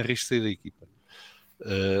 2025 está em risco de sair da equipa.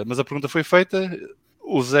 Mas a pergunta foi feita,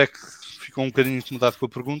 o Zec ficou um bocadinho incomodado com a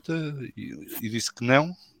pergunta e disse que não,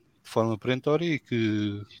 de forma perentória, e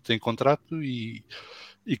que tem contrato e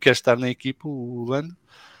quer estar na equipa o ano,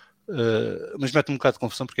 mas mete um bocado de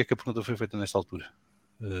confusão porque é que a pergunta foi feita nesta altura.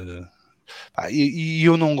 E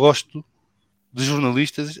eu não gosto de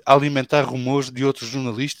jornalistas a alimentar rumores de outros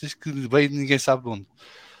jornalistas que bem ninguém sabe de onde.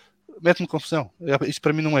 Mete-me confusão. Isto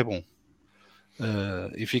para mim não é bom.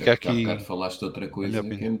 E fica aqui... Há bocado falaste outra coisa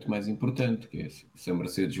que é muito mais importante, que é se a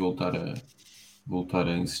Mercedes voltar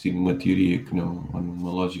a insistir numa teoria que não, ou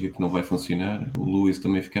numa lógica que não vai funcionar, o Lewis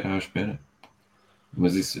também ficará à espera.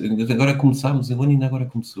 Mas isso, agora começámos, o ano ainda agora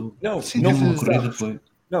começou. Não, sim, não uma corrida foi.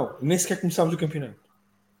 Não, nem sequer começámos o campeonato.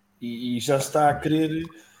 E já está a querer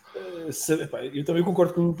saber. Pá, eu também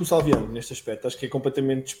concordo com o Salviano neste aspecto. Acho que é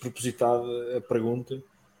completamente despropositada a pergunta.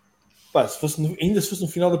 Pá, se fosse no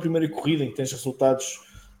final da primeira corrida em que tens resultados,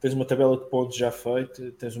 tens uma tabela de pontos já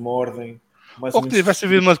feita, tens uma ordem mais ou que tivesse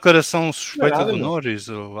havido uma declaração suspeita do Norris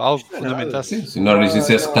ou algo fundamental. Sim, se o Norris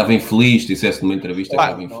dissesse que estava infeliz, dissesse numa entrevista que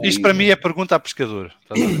estava infeliz. Isto para mim é pergunta a pescador.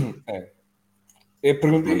 É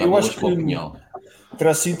pergunta, eu acho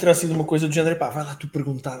que terá sido uma coisa do género, pá, vai lá tu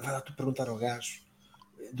perguntar ao gajo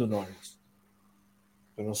do Norris.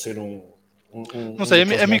 Para não ser não sei,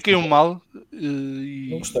 a mim caiu mal.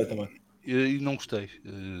 Não gostei também. e não gostei.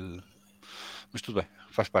 Mas tudo bem,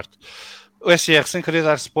 faz parte. O SR, sem querer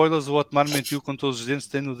dar spoilers, o Otmar mentiu com todos os dentes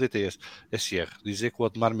tem no DTS. SR, dizer que o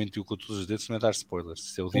Otmar mentiu com todos os dentes não é dar spoilers.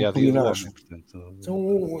 Isso é o dia-a-dia do homem,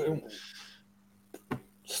 portanto...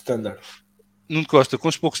 Standard. Nuno Costa, com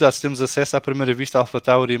os poucos dados que temos acesso, à primeira vista, a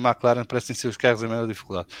AlphaTauri e McLaren parecem ser os carros em maior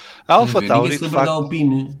dificuldade. A AlphaTauri, de facto...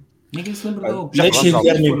 Ninguém se lembra da Alpine. Deixem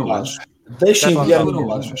enviar-me em paz. Deixem enviar-me em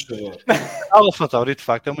paz, por favor. A AlphaTauri, de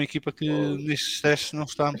facto, é uma equipa que nestes testes não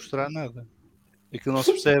está a mostrar nada. Aquilo não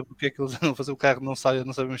se percebe o que é que eles andam a fazer. O carro não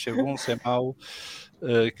sabemos se é bom, se é mau.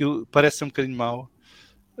 Aquilo parece ser um bocadinho mau.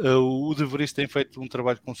 O De Vries tem feito um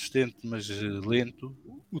trabalho consistente, mas lento.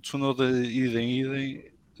 O Tsunoda,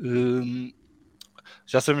 idem.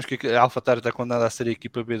 Já sabemos que a AlphaTauri está condenada a ser a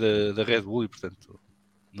equipa B da Red Bull e, portanto,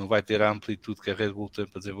 não vai ter a amplitude que a Red Bull tem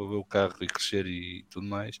para desenvolver o carro e crescer e tudo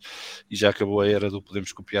mais. E já acabou a era do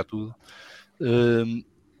podemos copiar tudo.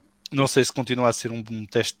 Não sei se continua a ser um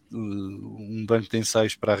teste, um banco de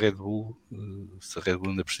ensaios para a Red Bull, se a Red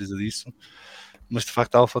Bull ainda precisa disso. Mas de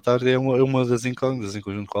facto a AlphaTauri é uma das incógnitas em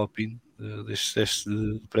conjunto com a Alpine destes testes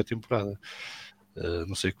de pré-temporada.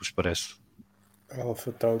 Não sei o que vos parece. A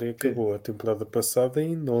AlphaTauri acabou a temporada passada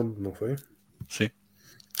em nono, não foi? Sim.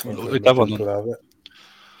 Oitava temporada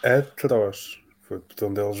atroz. Foi de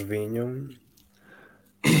onde eles vinham.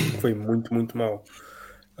 Foi muito, muito mal.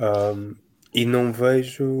 E não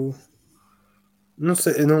vejo... Não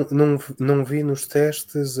sei, não vi nos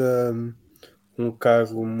testes um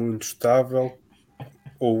carro muito estável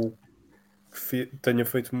ou tenha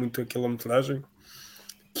feito muita quilometragem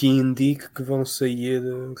que indique que vão sair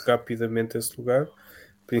rapidamente desse lugar,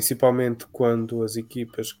 principalmente quando as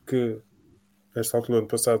equipas que esta altura do ano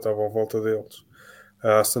passado estavam à volta deles,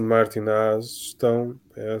 a Aston Martin, a AS, estão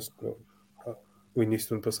o início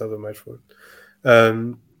do ano passado é mais forte,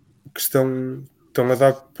 que estão a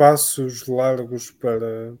dar passos largos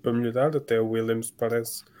para melhorar. Até o Williams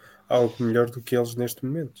parece algo melhor do que eles neste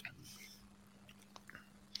momento.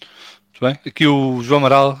 Muito bem, aqui o João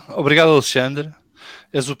Amaral. Obrigado, Alexandre.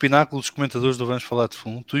 És o pináculo dos comentadores do Vamos Falar de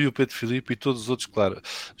Fundo. Tu e o Pedro Filipe e todos os outros, claro.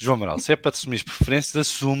 João Amaral, se é para assumir preferências,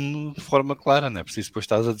 assume de forma clara, não é preciso depois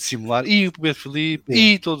estás a dissimular e o Pedro Filipe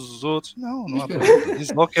e todos os outros. Não há problema.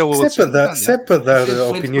 Diz logo que é o outro. Se é para dar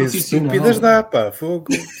opiniões estúpidas, dá, pá, fogo.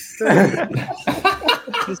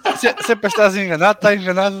 Se é para estás enganado, está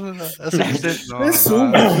enganado a 100%.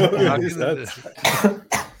 Assume.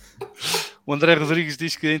 O André Rodrigues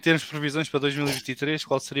diz que em termos de previsões para 2023,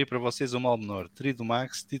 qual seria para vocês o mal menor? Trio do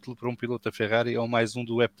Max, título para um piloto da Ferrari ou mais um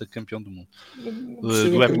do heptacampeão do mundo?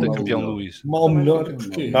 Do heptacampeão Luís. Mal menor,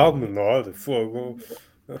 porquê? Mal menor, fogo.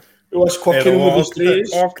 Eu acho que qualquer uma dos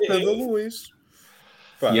três octa do Luís.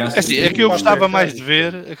 É que eu gostava mais de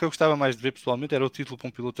ver, pessoalmente, era o título para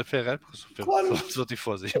um piloto da Ferrari, porque eu sou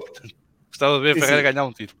tifoso e, portanto, gostava de ver a Ferrari ganhar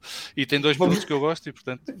um título. E tem dois pilotos que eu gosto e,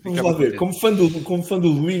 portanto... Vamos lá ver. Como fã do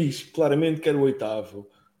Luís, claramente quero o oitavo.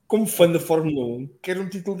 Como fã da Fórmula 1, quero um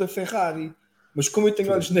título da Ferrari. Mas como eu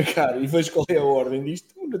tenho olhos na cara e vejo qual é a ordem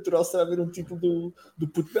disto, o natural será ver um título do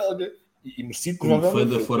puto belga. E merecido, como fã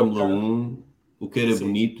da Fórmula 1, o que era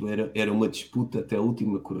bonito era uma disputa até a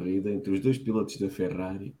última corrida entre os dois pilotos da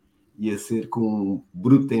Ferrari. Ia ser com um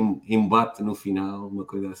bruto embate no final, uma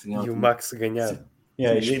coisa assim. E o Max ganhar.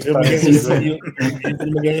 Entre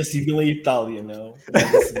uma guerra civil em Itália, não?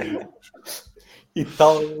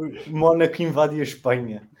 Mónaco invade a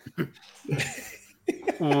Espanha.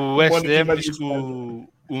 O SDM diz que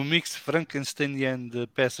o mix Frankensteiniano de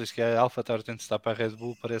peças que a AlphaTauri tenta estar para a Red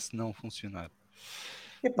Bull parece não funcionar.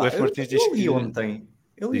 Epá, eu li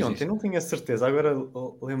ontem, não tinha certeza, agora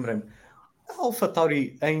lembrei-me. A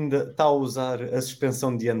AlphaTauri ainda está a usar a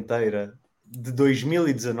suspensão dianteira de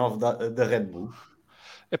 2019 da Red Bull?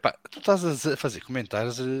 Epá, tu estás a fazer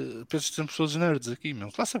comentários, pensas que temos pessoas nerds aqui, meu.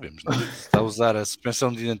 Lá sabemos, não é? Está a usar a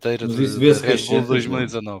suspensão dianteira da Red Bull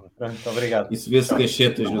 2019. Pronto, obrigado. Isso vê-se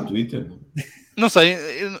cachetas no Twitter? Não sei,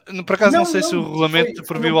 por acaso não sei se o regulamento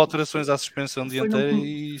previu alterações à suspensão dianteira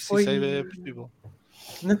e se isso é possível.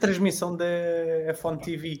 Na transmissão da F1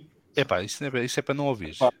 TV. Epá, isso é para não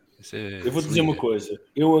ouvir. Eu vou dizer uma coisa.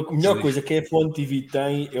 A melhor coisa que a F1 TV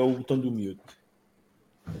tem é o botão do mute.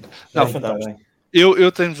 Não, é fantástico.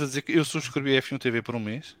 Eu tenho-vos a dizer que eu subscrevi a F1 TV por um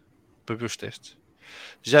mês para ver os testes.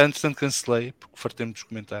 Já entretanto cancelei, porque fartei-me dos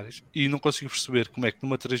comentários e não consigo perceber como é que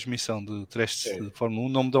numa transmissão de testes de Fórmula 1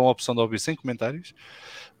 não me dão a opção de ouvir sem comentários,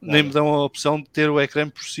 nem me dão a opção de ter o ecrã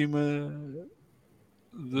por cima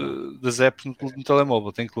das apps no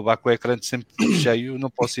telemóvel. Tenho que levar com o ecrã sempre cheio, não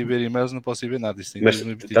posso ir ver e-mails, não posso ir ver nada. Mas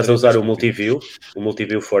estás a usar o Multiview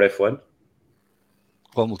for F1?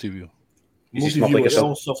 Qual Multiview? Existe uma Multiviewer aplicação-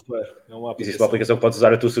 é um software, é uma Existe uma aplicação que podes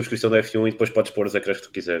usar a tua subscrição da F1 e depois podes pôr os ecrãs que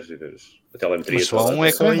tu quiseres e vês a telemetria. Mas só há toda. um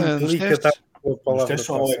ecrã nos implica testes. estar com a Os palavra testes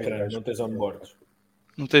são ao passe em ecrã, baixo. não tens onboard.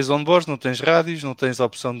 Não tens onboard, não tens rádios, não tens a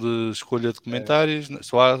opção de escolha de comentários,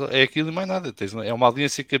 só é aquilo e mais nada. É uma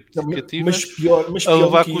audiência cativa Mas pior a do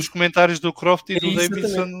levar que com os isso, comentários do Croft e é do isso,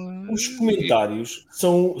 Davidson. os comentários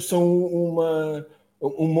são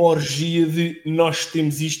uma orgia de nós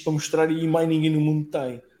temos isto para mostrar e mais ninguém no mundo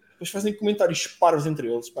tem. Depois fazem comentários parvos entre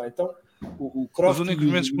eles. Pá. Então, o Croft... Os únicos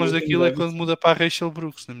momentos bons daquilo é quando muda para a Rachel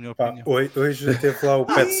Brooks, na minha Pá, opinião. hoje teve lá o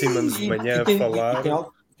Pat Simmons de manhã a falar.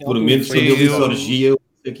 Por menos Sim, quando eu disse eu- orgia,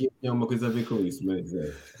 aqui tinha uma coisa a ver com isso, mas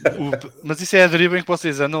Mas isso é a deriva em que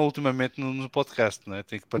vocês andam ultimamente no podcast, não é?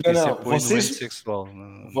 Tem que partir Não, sempre o vocês- elemento sexual.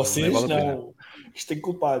 Não Vocês vale a pena. não. Isto tem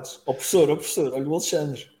culpados. Ó professor, olha o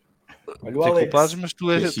Alexandre. Olha o Tem Alex. culpados, mas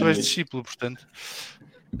tu és Sim, sim. discípulo, portanto.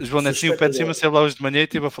 João Sou Neto, sim, o Pet espectador. Simmons esteve lá hoje de manhã e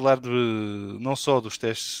esteve a falar não só dos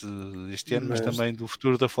testes este ano, mas Mas- também do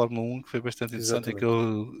futuro da Fórmula 1, que foi bastante interessante. É que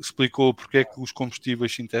Exatamente. ele explicou porque é que os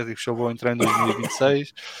combustíveis sintéticos só vão entrar em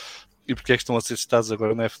 2026 e porque é que estão a ser testados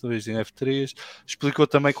agora na F2 e na F3. Explicou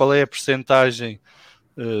também qual é a percentagem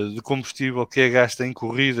de combustível que é gasta em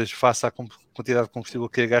corridas face à quantidade de combustível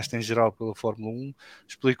que é gasta em geral pela Fórmula 1.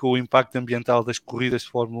 Explicou o impacto ambiental das corridas de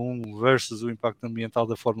Fórmula 1 versus o impacto ambiental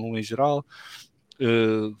da Fórmula 1 em geral.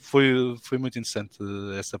 Foi muito interessante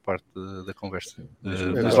essa parte da conversa.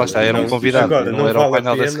 Mas lá está, era um convidado, Agora, não era o vale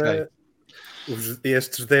a painel da Sky. pena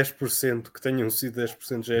estes 10% que tenham sido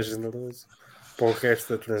 10% já é generoso para o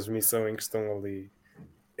resto da transmissão em que estão ali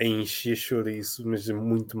a encher chouriço, mas de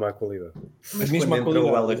muito má qualidade. Mas mesmo quando a entra o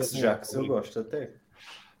qualidade, Alex exatamente. Jacques, eu gosto até.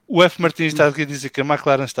 O F. Martins está aqui a dizer que a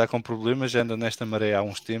McLaren está com problemas, já anda nesta maré há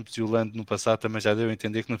uns tempos e o Lando no passado também já deu a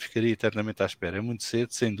entender que não ficaria eternamente à espera. É muito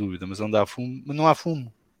cedo, sem dúvida, mas não há fumo. Mas não há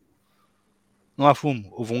fumo. Não há fumo.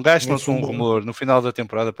 Houve um gajo que Não lançou um fumo. rumor no final da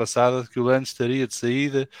temporada passada de que o Lando estaria de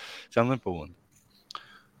saída, já não lembro para onde.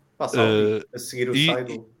 Passa a seguir o e-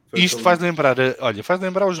 Seidel. Isto faz lembrar, faz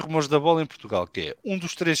lembrar os rumores da bola em Portugal, que é um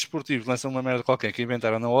dos três esportivos lança uma merda qualquer que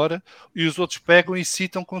inventaram na hora e os outros pegam e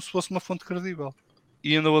citam como se fosse uma fonte credível.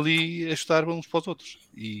 E andam ali a chutar uns para os outros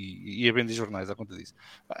e a vender jornais à conta disso.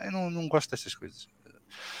 Eu não gosto destas coisas.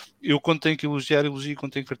 Eu, quando tenho que elogiar, elogio,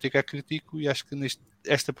 quando tenho que criticar, critico, e acho que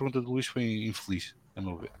esta pergunta do Luís foi infeliz, a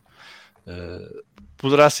meu ver.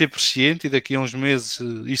 Poderá ser presciente e daqui a uns meses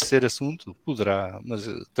isto ser assunto? Poderá, mas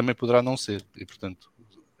também poderá não ser, e portanto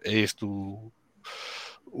é este o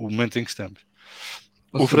momento em que estamos.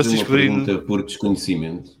 posso O Francisco fazer uma Verino- pergunta por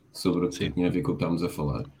desconhecimento sobre o que Sim. tinha a ver com o que estávamos a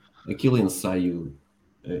falar. Aquele ensaio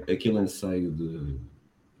de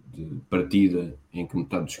partida em que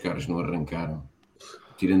metade dos carros não arrancaram,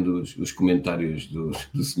 tirando os comentários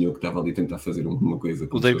do senhor que estava ali a tentar fazer uma coisa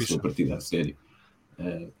como se Davidson. fosse uma partida a sério,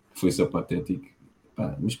 foi só patético.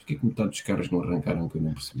 Pá, mas porquê que metade dos carros não arrancaram, que eu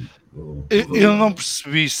não percebi? Eu não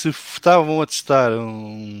percebi se estavam a testar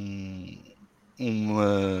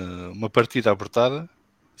uma partida apertada,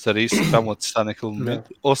 se era isso que estavam a testar naquele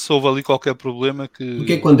momento, ou se houve ali qualquer problema que...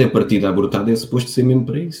 Porque quando é partida abortada é suposto ser mesmo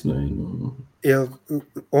para isso, não é?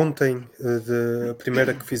 Ontem, a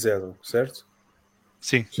primeira que fizeram, certo?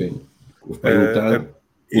 Sim. Sim. O o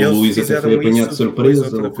eles Luís até fizeram foi apanhado de isso surpresa,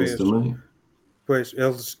 depois outra ou coisa vez. também. Pois,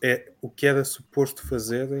 o que era suposto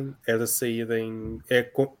fazerem era saírem,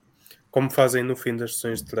 como fazem no fim das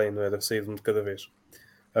sessões de treino, era sair um de cada vez.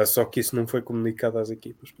 Só que isso não foi comunicado às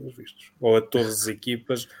equipas, pelos vistos. Ou a todas as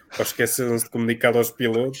equipas, ou esqueceram-se de comunicar aos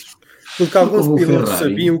pilotos, porque alguns Como o pilotos Ferrari.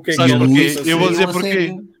 sabiam o que é que Sabes ia porquê? acontecer. Eu vou dizer Sim, porquê.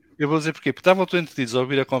 sim. Eu vou dizer porquê. Porque estavam todos entretidos a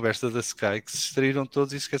ouvir a conversa da Sky, que se distraíram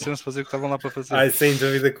todos e esqueceram-se de fazer o que estavam lá para fazer. Ai, sem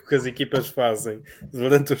dúvida que o que as equipas fazem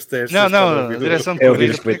durante os testes. Não, estão a a ouvir direção de É ouvir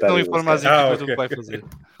corrida, os porque é que não comentários informa as da Sky. equipas do Ah, que vai ok. fazer?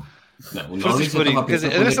 Não, o Francisco Marinho, quer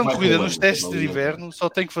dizer, a direção de corrida nos testes de nível. inverno só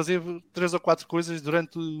tem que fazer 3 ou 4 coisas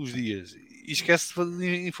durante os dias e esquece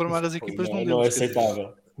de informar as equipas de um Não é deles. quer dizer.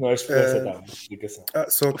 aceitável. Não é aceitável a explicação.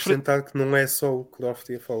 Só acrescentar que não é só o Croft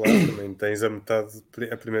a falar, também tens a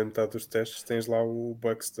primeira metade dos testes, tens lá o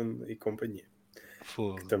Buxton e companhia.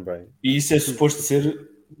 Fogo. Também. E isso é suposto ser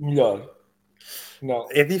melhor. Não.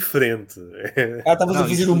 É diferente. Estavas a Não,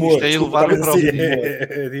 fazer isto- humor. isto é Desculpa, elevar o estavas a próprio fazer humor. É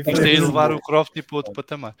Isto é diferente. elevar o Croft para outro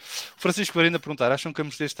patamar. O Francisco Varina a perguntar: acham que a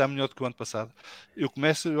Mercedes está melhor do que o ano passado? Eu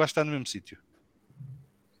acho que está no mesmo sítio.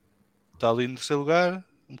 Está ali no terceiro lugar,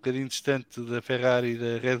 um bocadinho distante da Ferrari e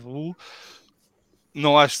da Red Bull.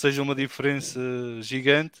 Não acho que seja uma diferença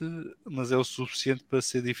gigante, mas é o suficiente para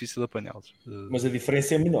ser difícil apanhá-los. Mas a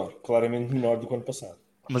diferença é menor, claramente menor do que o ano passado.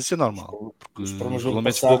 Mas isso é normal, porque Os os problemas do ano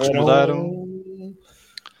regulamentos passado poucos eram... mudaram.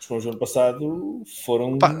 Os fãs do ano passado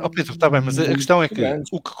foram. Pedro, está bem, mas a questão é que grandes.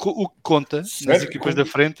 o que conta Certo, nas equipas da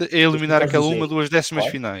frente é eliminar aquela 1, 2 décimas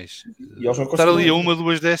Claro. finais. E eles não Estar ali a conseguiram. 1,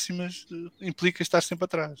 2 décimas implica estar sempre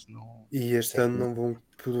atrás. Não... E este ano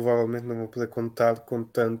provavelmente não vão poder contar com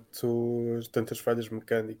tantas falhas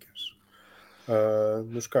mecânicas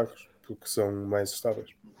nos carros, porque são mais estáveis.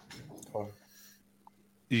 Claro.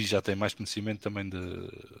 E já tem mais conhecimento também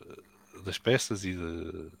das peças e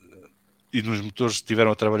nos motores estiveram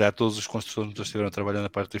a trabalhar, todos os construtores de motores estiveram a trabalhar na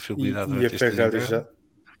parte de fiabilidade.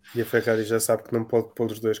 E a Ferrari já sabe que não pode pôr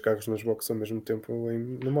os dois carros nos boxes ao mesmo tempo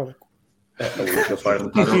no Mónaco.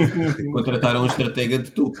 Contrataram um estratega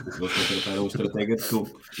de topo. Eles contrataram um estratega de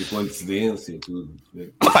topo, com antecedência e tudo.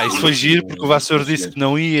 Isso foi giro, porque o Vasseur disse que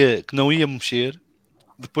não ia mexer.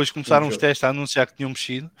 Depois começaram os testes a anunciar que tinham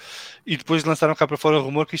mexido e depois lançaram cá para fora o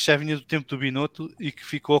rumor que isto já vinha do tempo do Binotto e que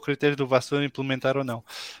ficou ao critério do Vasseur implementar ou não.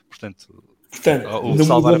 Portanto não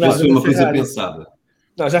mudou nada. Foi uma coisa pensada.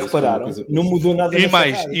 Não, já repararam, não mudou nada.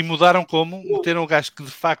 E mudaram como? Meteram o gajo que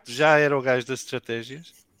de facto já era o gajo das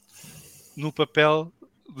estratégias no papel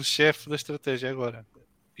do chefe da estratégia agora.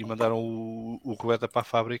 E mandaram o Roberta para a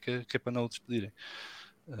fábrica que é para não o despedirem.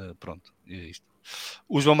 Pronto, é isto.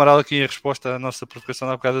 O João Amaral aqui em resposta à nossa provocação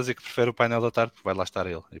há bocado a dizer que prefere o painel da tarde porque vai lá estar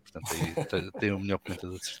ele e portanto aí tem o melhor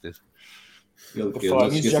comentador de certeza. Ele não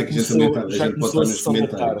se esqueça que a gente pode estar nos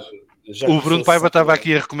comentários. O Bruno Paiva estava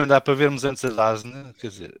aqui a recomendar para vermos antes a Dasne, quer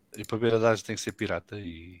dizer, e para ver a Dasne tem que ser pirata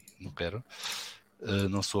e não quero.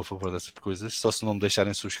 Não sou a favor dessas coisas, só se não me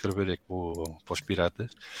deixarem subscrever é que vou para os piratas.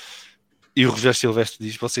 E o Rogério Silvestre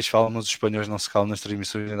diz: vocês falam, mas os espanhóis não se calam nas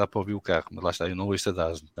transmissões e ainda dá para ouvir o carro. Mas lá está, eu não ouço a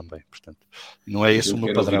Dasne também, portanto, não é esse o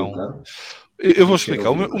meu padrão. Eu vou explicar.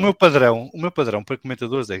 O meu padrão para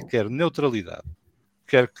comentadores é que quero neutralidade,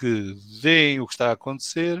 quero que deem o que está a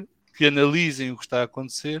acontecer, que analisem o que está a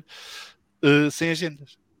acontecer, sem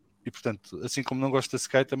agendas. E portanto, assim como não gosto da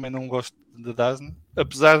Sky, também não gosto da Dasne,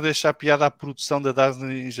 apesar de achar piada à produção da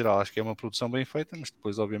Dasne em geral. Acho que é uma produção bem feita, mas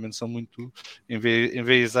depois obviamente são muito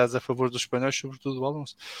enviesados a favor dos espanhóis, sobretudo o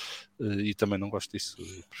Alonso. E também não gosto disso.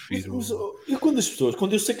 Eu prefiro...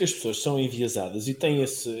 Quando eu sei que as pessoas são enviesadas e têm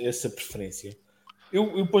essa preferência,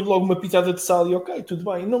 eu ponho logo uma pitada de sal e ok, tudo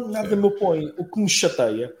bem, nada me opõe. O que me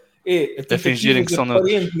chateia é a fingirem que são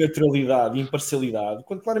aparente neutralidade e imparcialidade,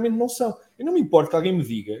 quando claramente não são. Eu não me importo que alguém me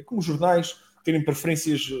diga, como os jornais terem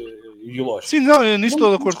preferências ideológicas. Sim, não, eu nisso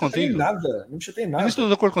estou de acordo contigo. Não me chateia nada. Eu estou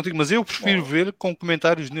de acordo contigo, mas eu prefiro ver com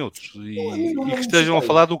comentários neutros e que estejam a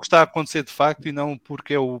falar do que está a acontecer de facto e não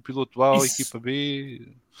porque é o piloto A ou a equipa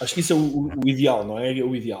B. Acho que isso é o ideal, não é? É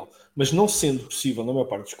o ideal. Mas não sendo possível, na maior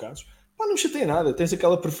parte dos casos, não me chateia nada. Tens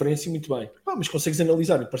aquela preferência muito bem. Mas consegues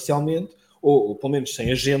analisar imparcialmente ou pelo menos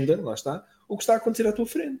sem agenda, lá está, o que está a acontecer à tua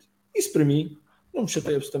frente. Isso para mim não me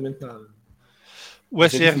chateia absolutamente nada. O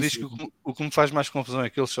SR diz que o que me faz mais confusão é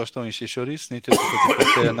que eles só estão a encher chouriço, nem tem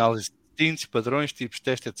qualquer análise de tintes, padrões, tipos de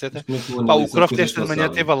teste, etc. O Croft esta manhã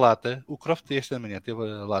teve a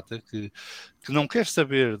lata, que não quer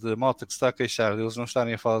saber da malta que se está a queixar deles não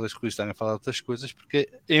estarem a falar das coisas, estarem a falar de outras coisas, porque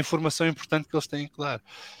é a informação importante que eles têm que dar.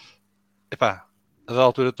 A da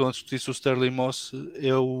altura estão a discutir se o Sterling Moss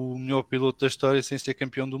é o melhor piloto da história sem ser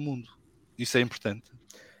campeão do mundo. Isso é importante.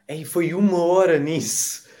 Foi 1 hora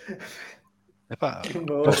nisso. A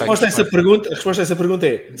resposta a essa pergunta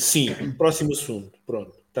é sim, próximo assunto.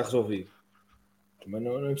 Pronto, está resolvido. Mas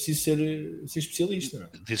não é preciso ser especialista.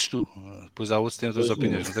 Não? Dizes tu. Depois há outros que têm outras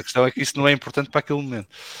opiniões. Mas a questão é que isso não é importante para aquele momento.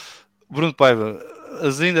 Bruno Paiva,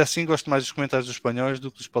 ainda assim gosto mais dos comentários dos espanhóis do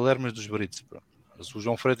que dos palermas dos britos. Pronto. O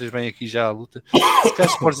João Freitas vem aqui já à luta. Sky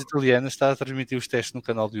Sports Italiana está a transmitir os testes no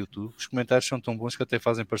canal do YouTube. Os comentários são tão bons que até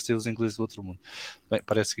fazem parecer os ingleses do outro mundo. Bem,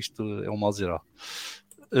 parece que isto é um mal geral.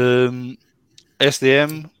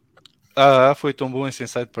 SDM foi tão bom esse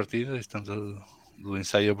ensaio de partida, estando do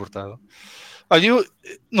ensaio abortado. Olha,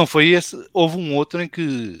 não foi esse. Houve um outro em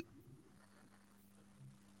que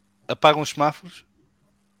apagam os semáforos,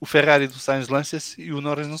 o Ferrari do Sainz lança-se e o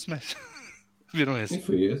Norris não se mexe. Viram esse? Sim,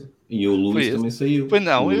 foi esse. E o Lewis também saiu. Pois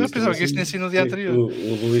não, eu pensava que este tinha sido no dia anterior. O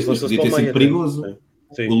Lewis lançou-se podia ter sido perigoso.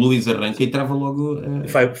 Sim. O Lewis arranca e trava logo.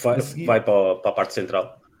 Vai para a parte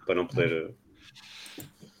central para não poder.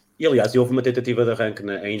 E aliás, houve uma tentativa de arranque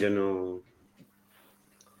ainda no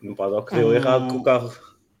paddock, deu errado com o carro.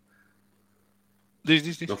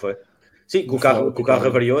 Diz. Não foi? Sim, com o carro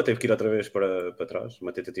avariou, teve que ir outra vez para trás.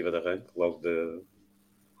 Uma tentativa de arranque logo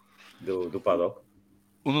do paddock.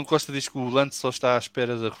 O Nuno Costa diz que o Lance só está à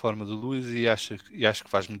espera da reforma do Lewis e acho que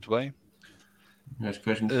faz muito bem. Acho que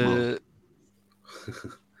faz muito mal.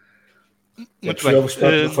 Muito bem.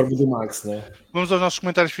 A reforma do Max, não é? Vamos aos nossos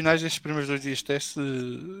comentários finais destes primeiros 2 dias de teste.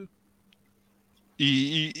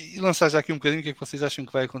 E lançar já aqui um bocadinho o que é que vocês acham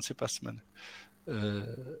que vai acontecer para a semana.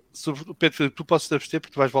 Sobre o Pedro Filipe, tu podes te abster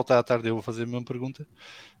porque tu vais voltar à tarde, eu vou fazer a mesma pergunta.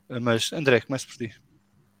 Mas André, começa por ti.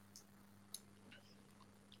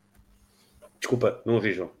 Desculpa, não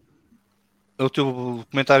ouvi, João. O teu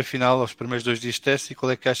comentário final aos primeiros 2 dias de teste e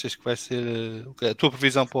qual é que achas que vai ser a tua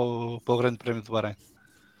previsão para o Grande Prémio do Bahrein?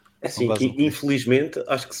 Assim, que, infelizmente,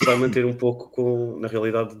 acho que se vai manter um pouco na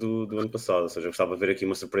realidade do ano passado. Ou seja, eu gostava de ver aqui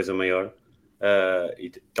uma surpresa maior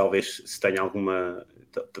e talvez se tenha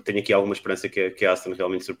tenho aqui alguma esperança que a Aston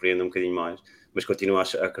realmente surpreenda um bocadinho mais, mas continuo a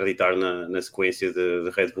acreditar na sequência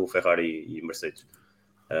de Red Bull, Ferrari e Mercedes.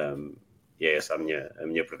 E é essa a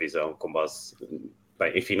minha previsão, com base...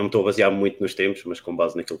 Bem, enfim, não me estou a basear muito nos tempos, mas com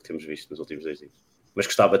base naquilo que temos visto nos últimos 2 dias. Mas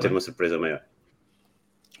gostava de ter uma surpresa maior.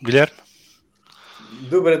 Guilherme?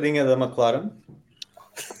 Dobradinha da McLaren.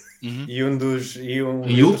 E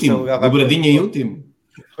último, dobradinha em último.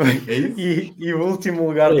 E o último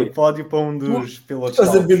lugar do pódio para um dos pilotos.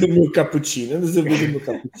 Estás a ver do meu cappuccino?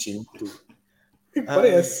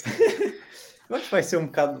 Parece. Mas vai ser um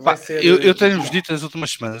bocado. Eu tenho-vos dito nas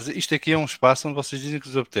últimas semanas, isto aqui é um espaço onde vocês dizem que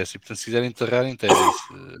vos apetece, e portanto, se quiserem enterrar,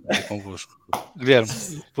 enterrem-se convosco. Guilherme,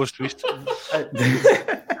 posto isto.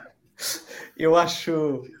 Eu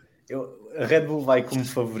acho. A Red Bull vai como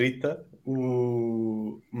favorita,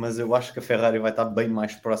 mas eu acho que a Ferrari vai estar bem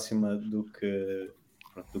mais próxima do que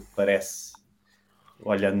parece,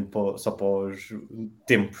 olhando só para os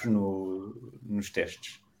tempos nos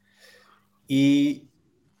testes. E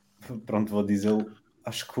pronto, vou dizê-lo,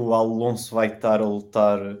 acho que o Alonso vai estar a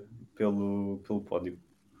lutar pelo pódio.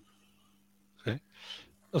 Ok.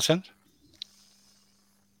 Alexandre?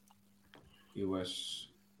 Eu acho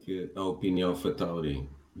que a opinião AlphaTauri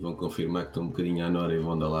vão confirmar que estão um bocadinho à Nora e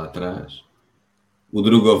vão andar lá atrás. O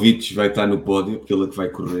Drogovic vai estar no pódio, porque ele é que vai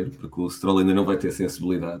correr, porque o Stroll ainda não vai ter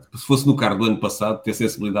sensibilidade. Se fosse no carro do ano passado, ter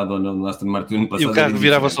sensibilidade ou não no Aston Martin ano passado... E o carro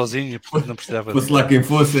virava sozinho, portanto não precisava... Fosse lá quem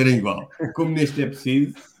fosse, era igual. Como neste é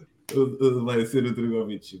preciso, vai ser o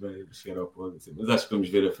Drogovic, vai chegar ao pódio. Mas acho que vamos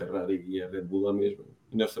ver a Ferrari e a Red Bull lá mesmo.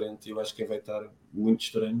 E na frente, eu acho que vai estar muito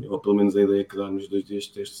estranho, ou pelo menos a ideia que dá nos 2 dias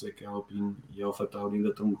de testes é que a Alpine e a AlphaTauri ainda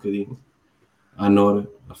estão um bocadinho à Nora,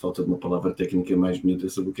 à falta de uma palavra técnica mais bonita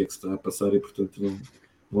sobre o que é que se está a passar, e portanto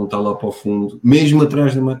vão estar lá para o fundo, mesmo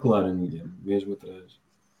atrás da McLaren, Guilherme, mesmo atrás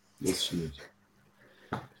desses senhores.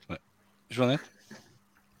 João Neto?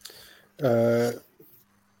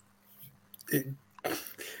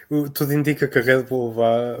 Tudo indica que a Red Bull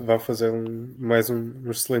vai fazer mais um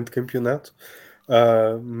excelente campeonato,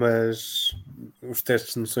 mas os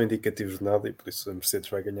testes não são indicativos de nada e por isso a Mercedes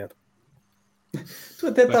vai ganhar. Tu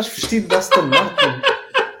até estás vestido de Aston Martin.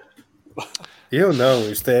 Eu não,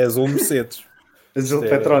 isto é azul Mercedes. Azul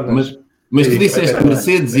Petronas. Mas tu disseste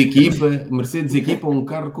Mercedes equipa um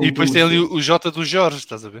carro com... E depois tem ali o J do Jorge,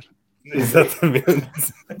 estás a ver? Exatamente.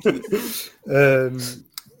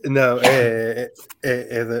 Não,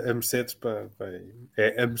 a Mercedes,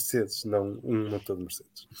 é a Mercedes, não um motor de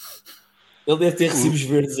Mercedes. Ele deve ter recibos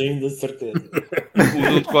verdes ainda, de certeza. O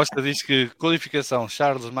Nuno Costa diz que qualificação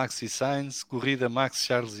Charles, Max e Sainz, corrida Max,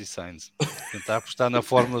 Charles e Sainz. Tentar apostar na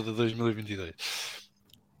fórmula de 2022.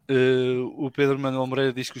 O Pedro Manuel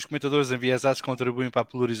Moreira diz que os comentadores enviesados contribuem para a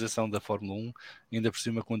polarização da Fórmula 1, ainda por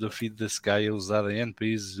cima quando a feed da Sky é usada em N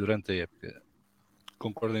países durante a época.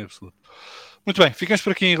 Concordo em absoluto. Muito bem, ficamos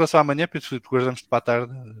por aqui em relação à manhã, Pedro Filipe, guardamos-te para a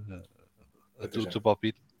tarde o teu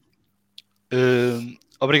palpite.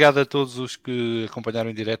 Obrigado a todos os que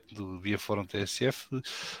acompanharam em direto via Fórum TSF.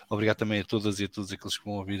 Obrigado também a todas e a todos aqueles que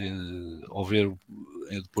vão ouvir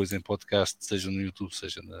depois em podcast, seja no YouTube,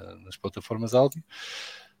 seja nas plataformas áudio.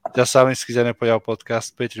 Já sabem, se quiserem apoiar o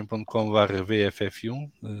podcast,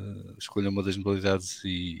 patreon.com/VFF1. Escolham uma das modalidades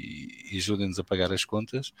e ajudem-nos a pagar as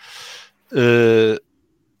contas.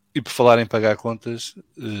 E por falar em pagar contas,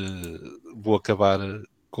 vou acabar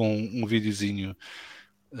com um videozinho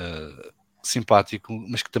simpático,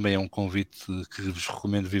 mas que também é um convite que vos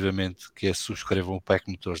recomendo vivamente, que é subscrevam o PEC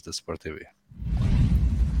Motores da Sport TV.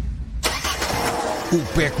 O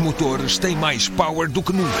PEC Motores tem mais power do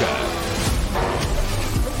que nunca.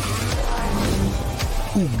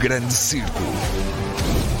 O Grande Circo.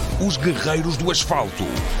 Os Guerreiros do Asfalto.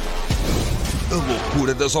 A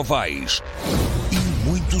Loucura das Ovais. E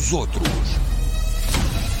muitos outros.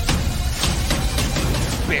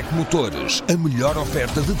 PEC Motores, a melhor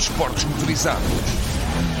oferta de desportos motorizados.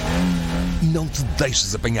 Não te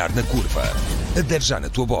deixes apanhar na curva. Adere já na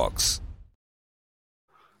tua box.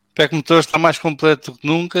 PEC Motores está mais completo que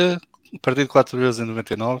nunca, a partir de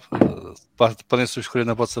 4,99€, podem subscrever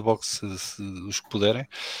na vossa box se os que puderem.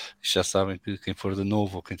 Já sabem que quem for de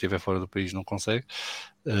novo ou quem estiver fora do país não consegue,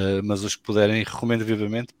 mas os que puderem recomendo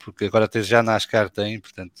vivamente, porque agora até já NASCAR tem,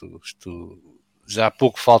 portanto isto já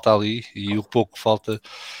pouco falta ali, e o pouco que falta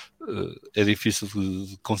é difícil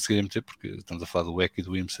de conseguirem meter, porque estamos a falar do WEC e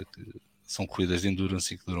do IMSA, que são corridas de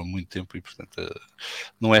endurance e que duram muito tempo, e portanto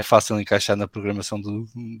não é fácil encaixar na programação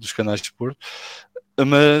dos canais de desporto,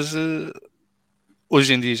 mas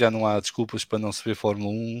hoje em dia já não há desculpas para não se ver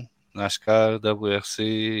Fórmula 1, NASCAR, WRC,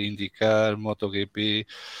 IndyCar, MotoGP.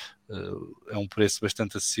 É um preço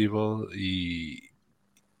bastante acessível e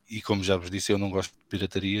como já vos disse, eu não gosto de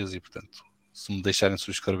piratarias, e portanto se me deixarem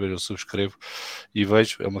subscrever, eu subscrevo e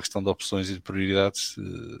vejo. É uma questão de opções e de prioridades.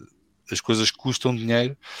 As coisas custam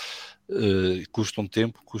dinheiro, custam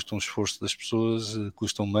tempo, custam esforço das pessoas,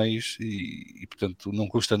 custam meios, e portanto não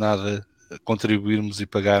custa nada contribuirmos e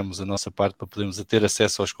pagarmos a nossa parte para podermos ter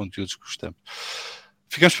acesso aos conteúdos que gostamos.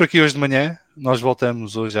 Ficamos por aqui hoje de manhã. Nós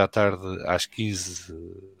voltamos hoje à tarde às 15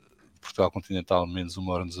 Portugal Continental, menos 1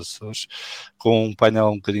 hora nos Açores, com um painel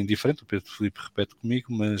um bocadinho diferente. O Pedro Filipe repete comigo,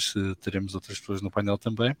 mas teremos outras pessoas no painel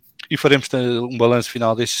também, e faremos um balanço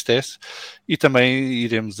final destes testes, e também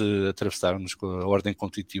iremos atravessar-nos com a ordem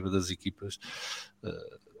competitiva das equipas.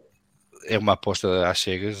 É uma aposta às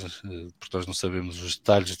cegas, porque nós não sabemos os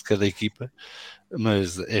detalhes de cada equipa,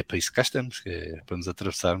 mas é para isso que cá estamos, é para nos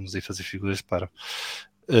atravessarmos e fazer figuras para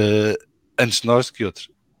antes de nós do que outros.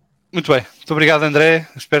 Muito bem, muito obrigado, André.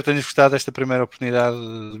 Espero que tenhas gostado desta primeira oportunidade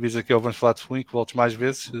de vir aqui ao Vamos Falar de F1 e que voltes mais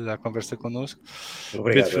vezes à conversa connosco.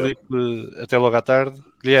 Obrigado. Pedro Filipe, até logo à tarde.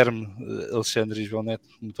 Guilherme, Alexandre e João Neto,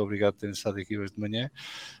 muito obrigado por terem estado aqui hoje de manhã.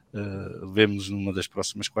 Vemo-nos numa das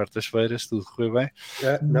próximas quartas-feiras, tudo correr bem.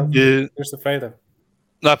 Não, terça-feira.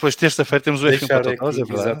 Pois terça-feira temos o F1 para Totós, é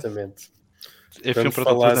verdade. Exatamente. F1 para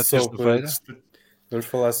Totós na terça-feira. Vamos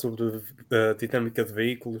falar sobre a dinâmica de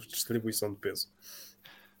veículos, distribuição de peso.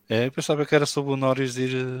 Eu pensava que era sobre o Norris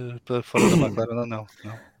ir para fora da McLaren, não.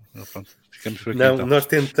 Pronto, ficamos por aqui. Não, então. nós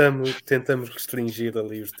tentamos restringir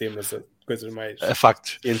ali os temas a coisas mais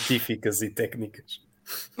factos científicas e técnicas.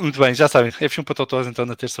 Muito bem, já sabem, F1 para Totós então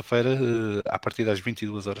na terça-feira, a partir das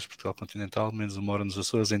 22 horas Portugal Continental, menos 1 hora nos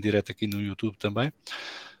Açores, em direto aqui no YouTube também.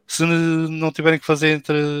 Se não tiverem que fazer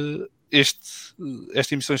entre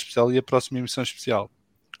esta emissão especial e a próxima emissão especial,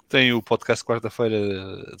 tem o podcast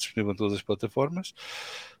quarta-feira disponível em todas as plataformas.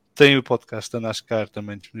 Tem o podcast da NASCAR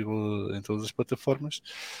também disponível em todas as plataformas.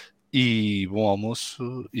 E bom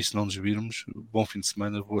almoço, e se não nos virmos, bom fim de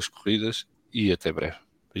semana, boas corridas e até breve.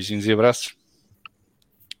 Beijinhos e abraços.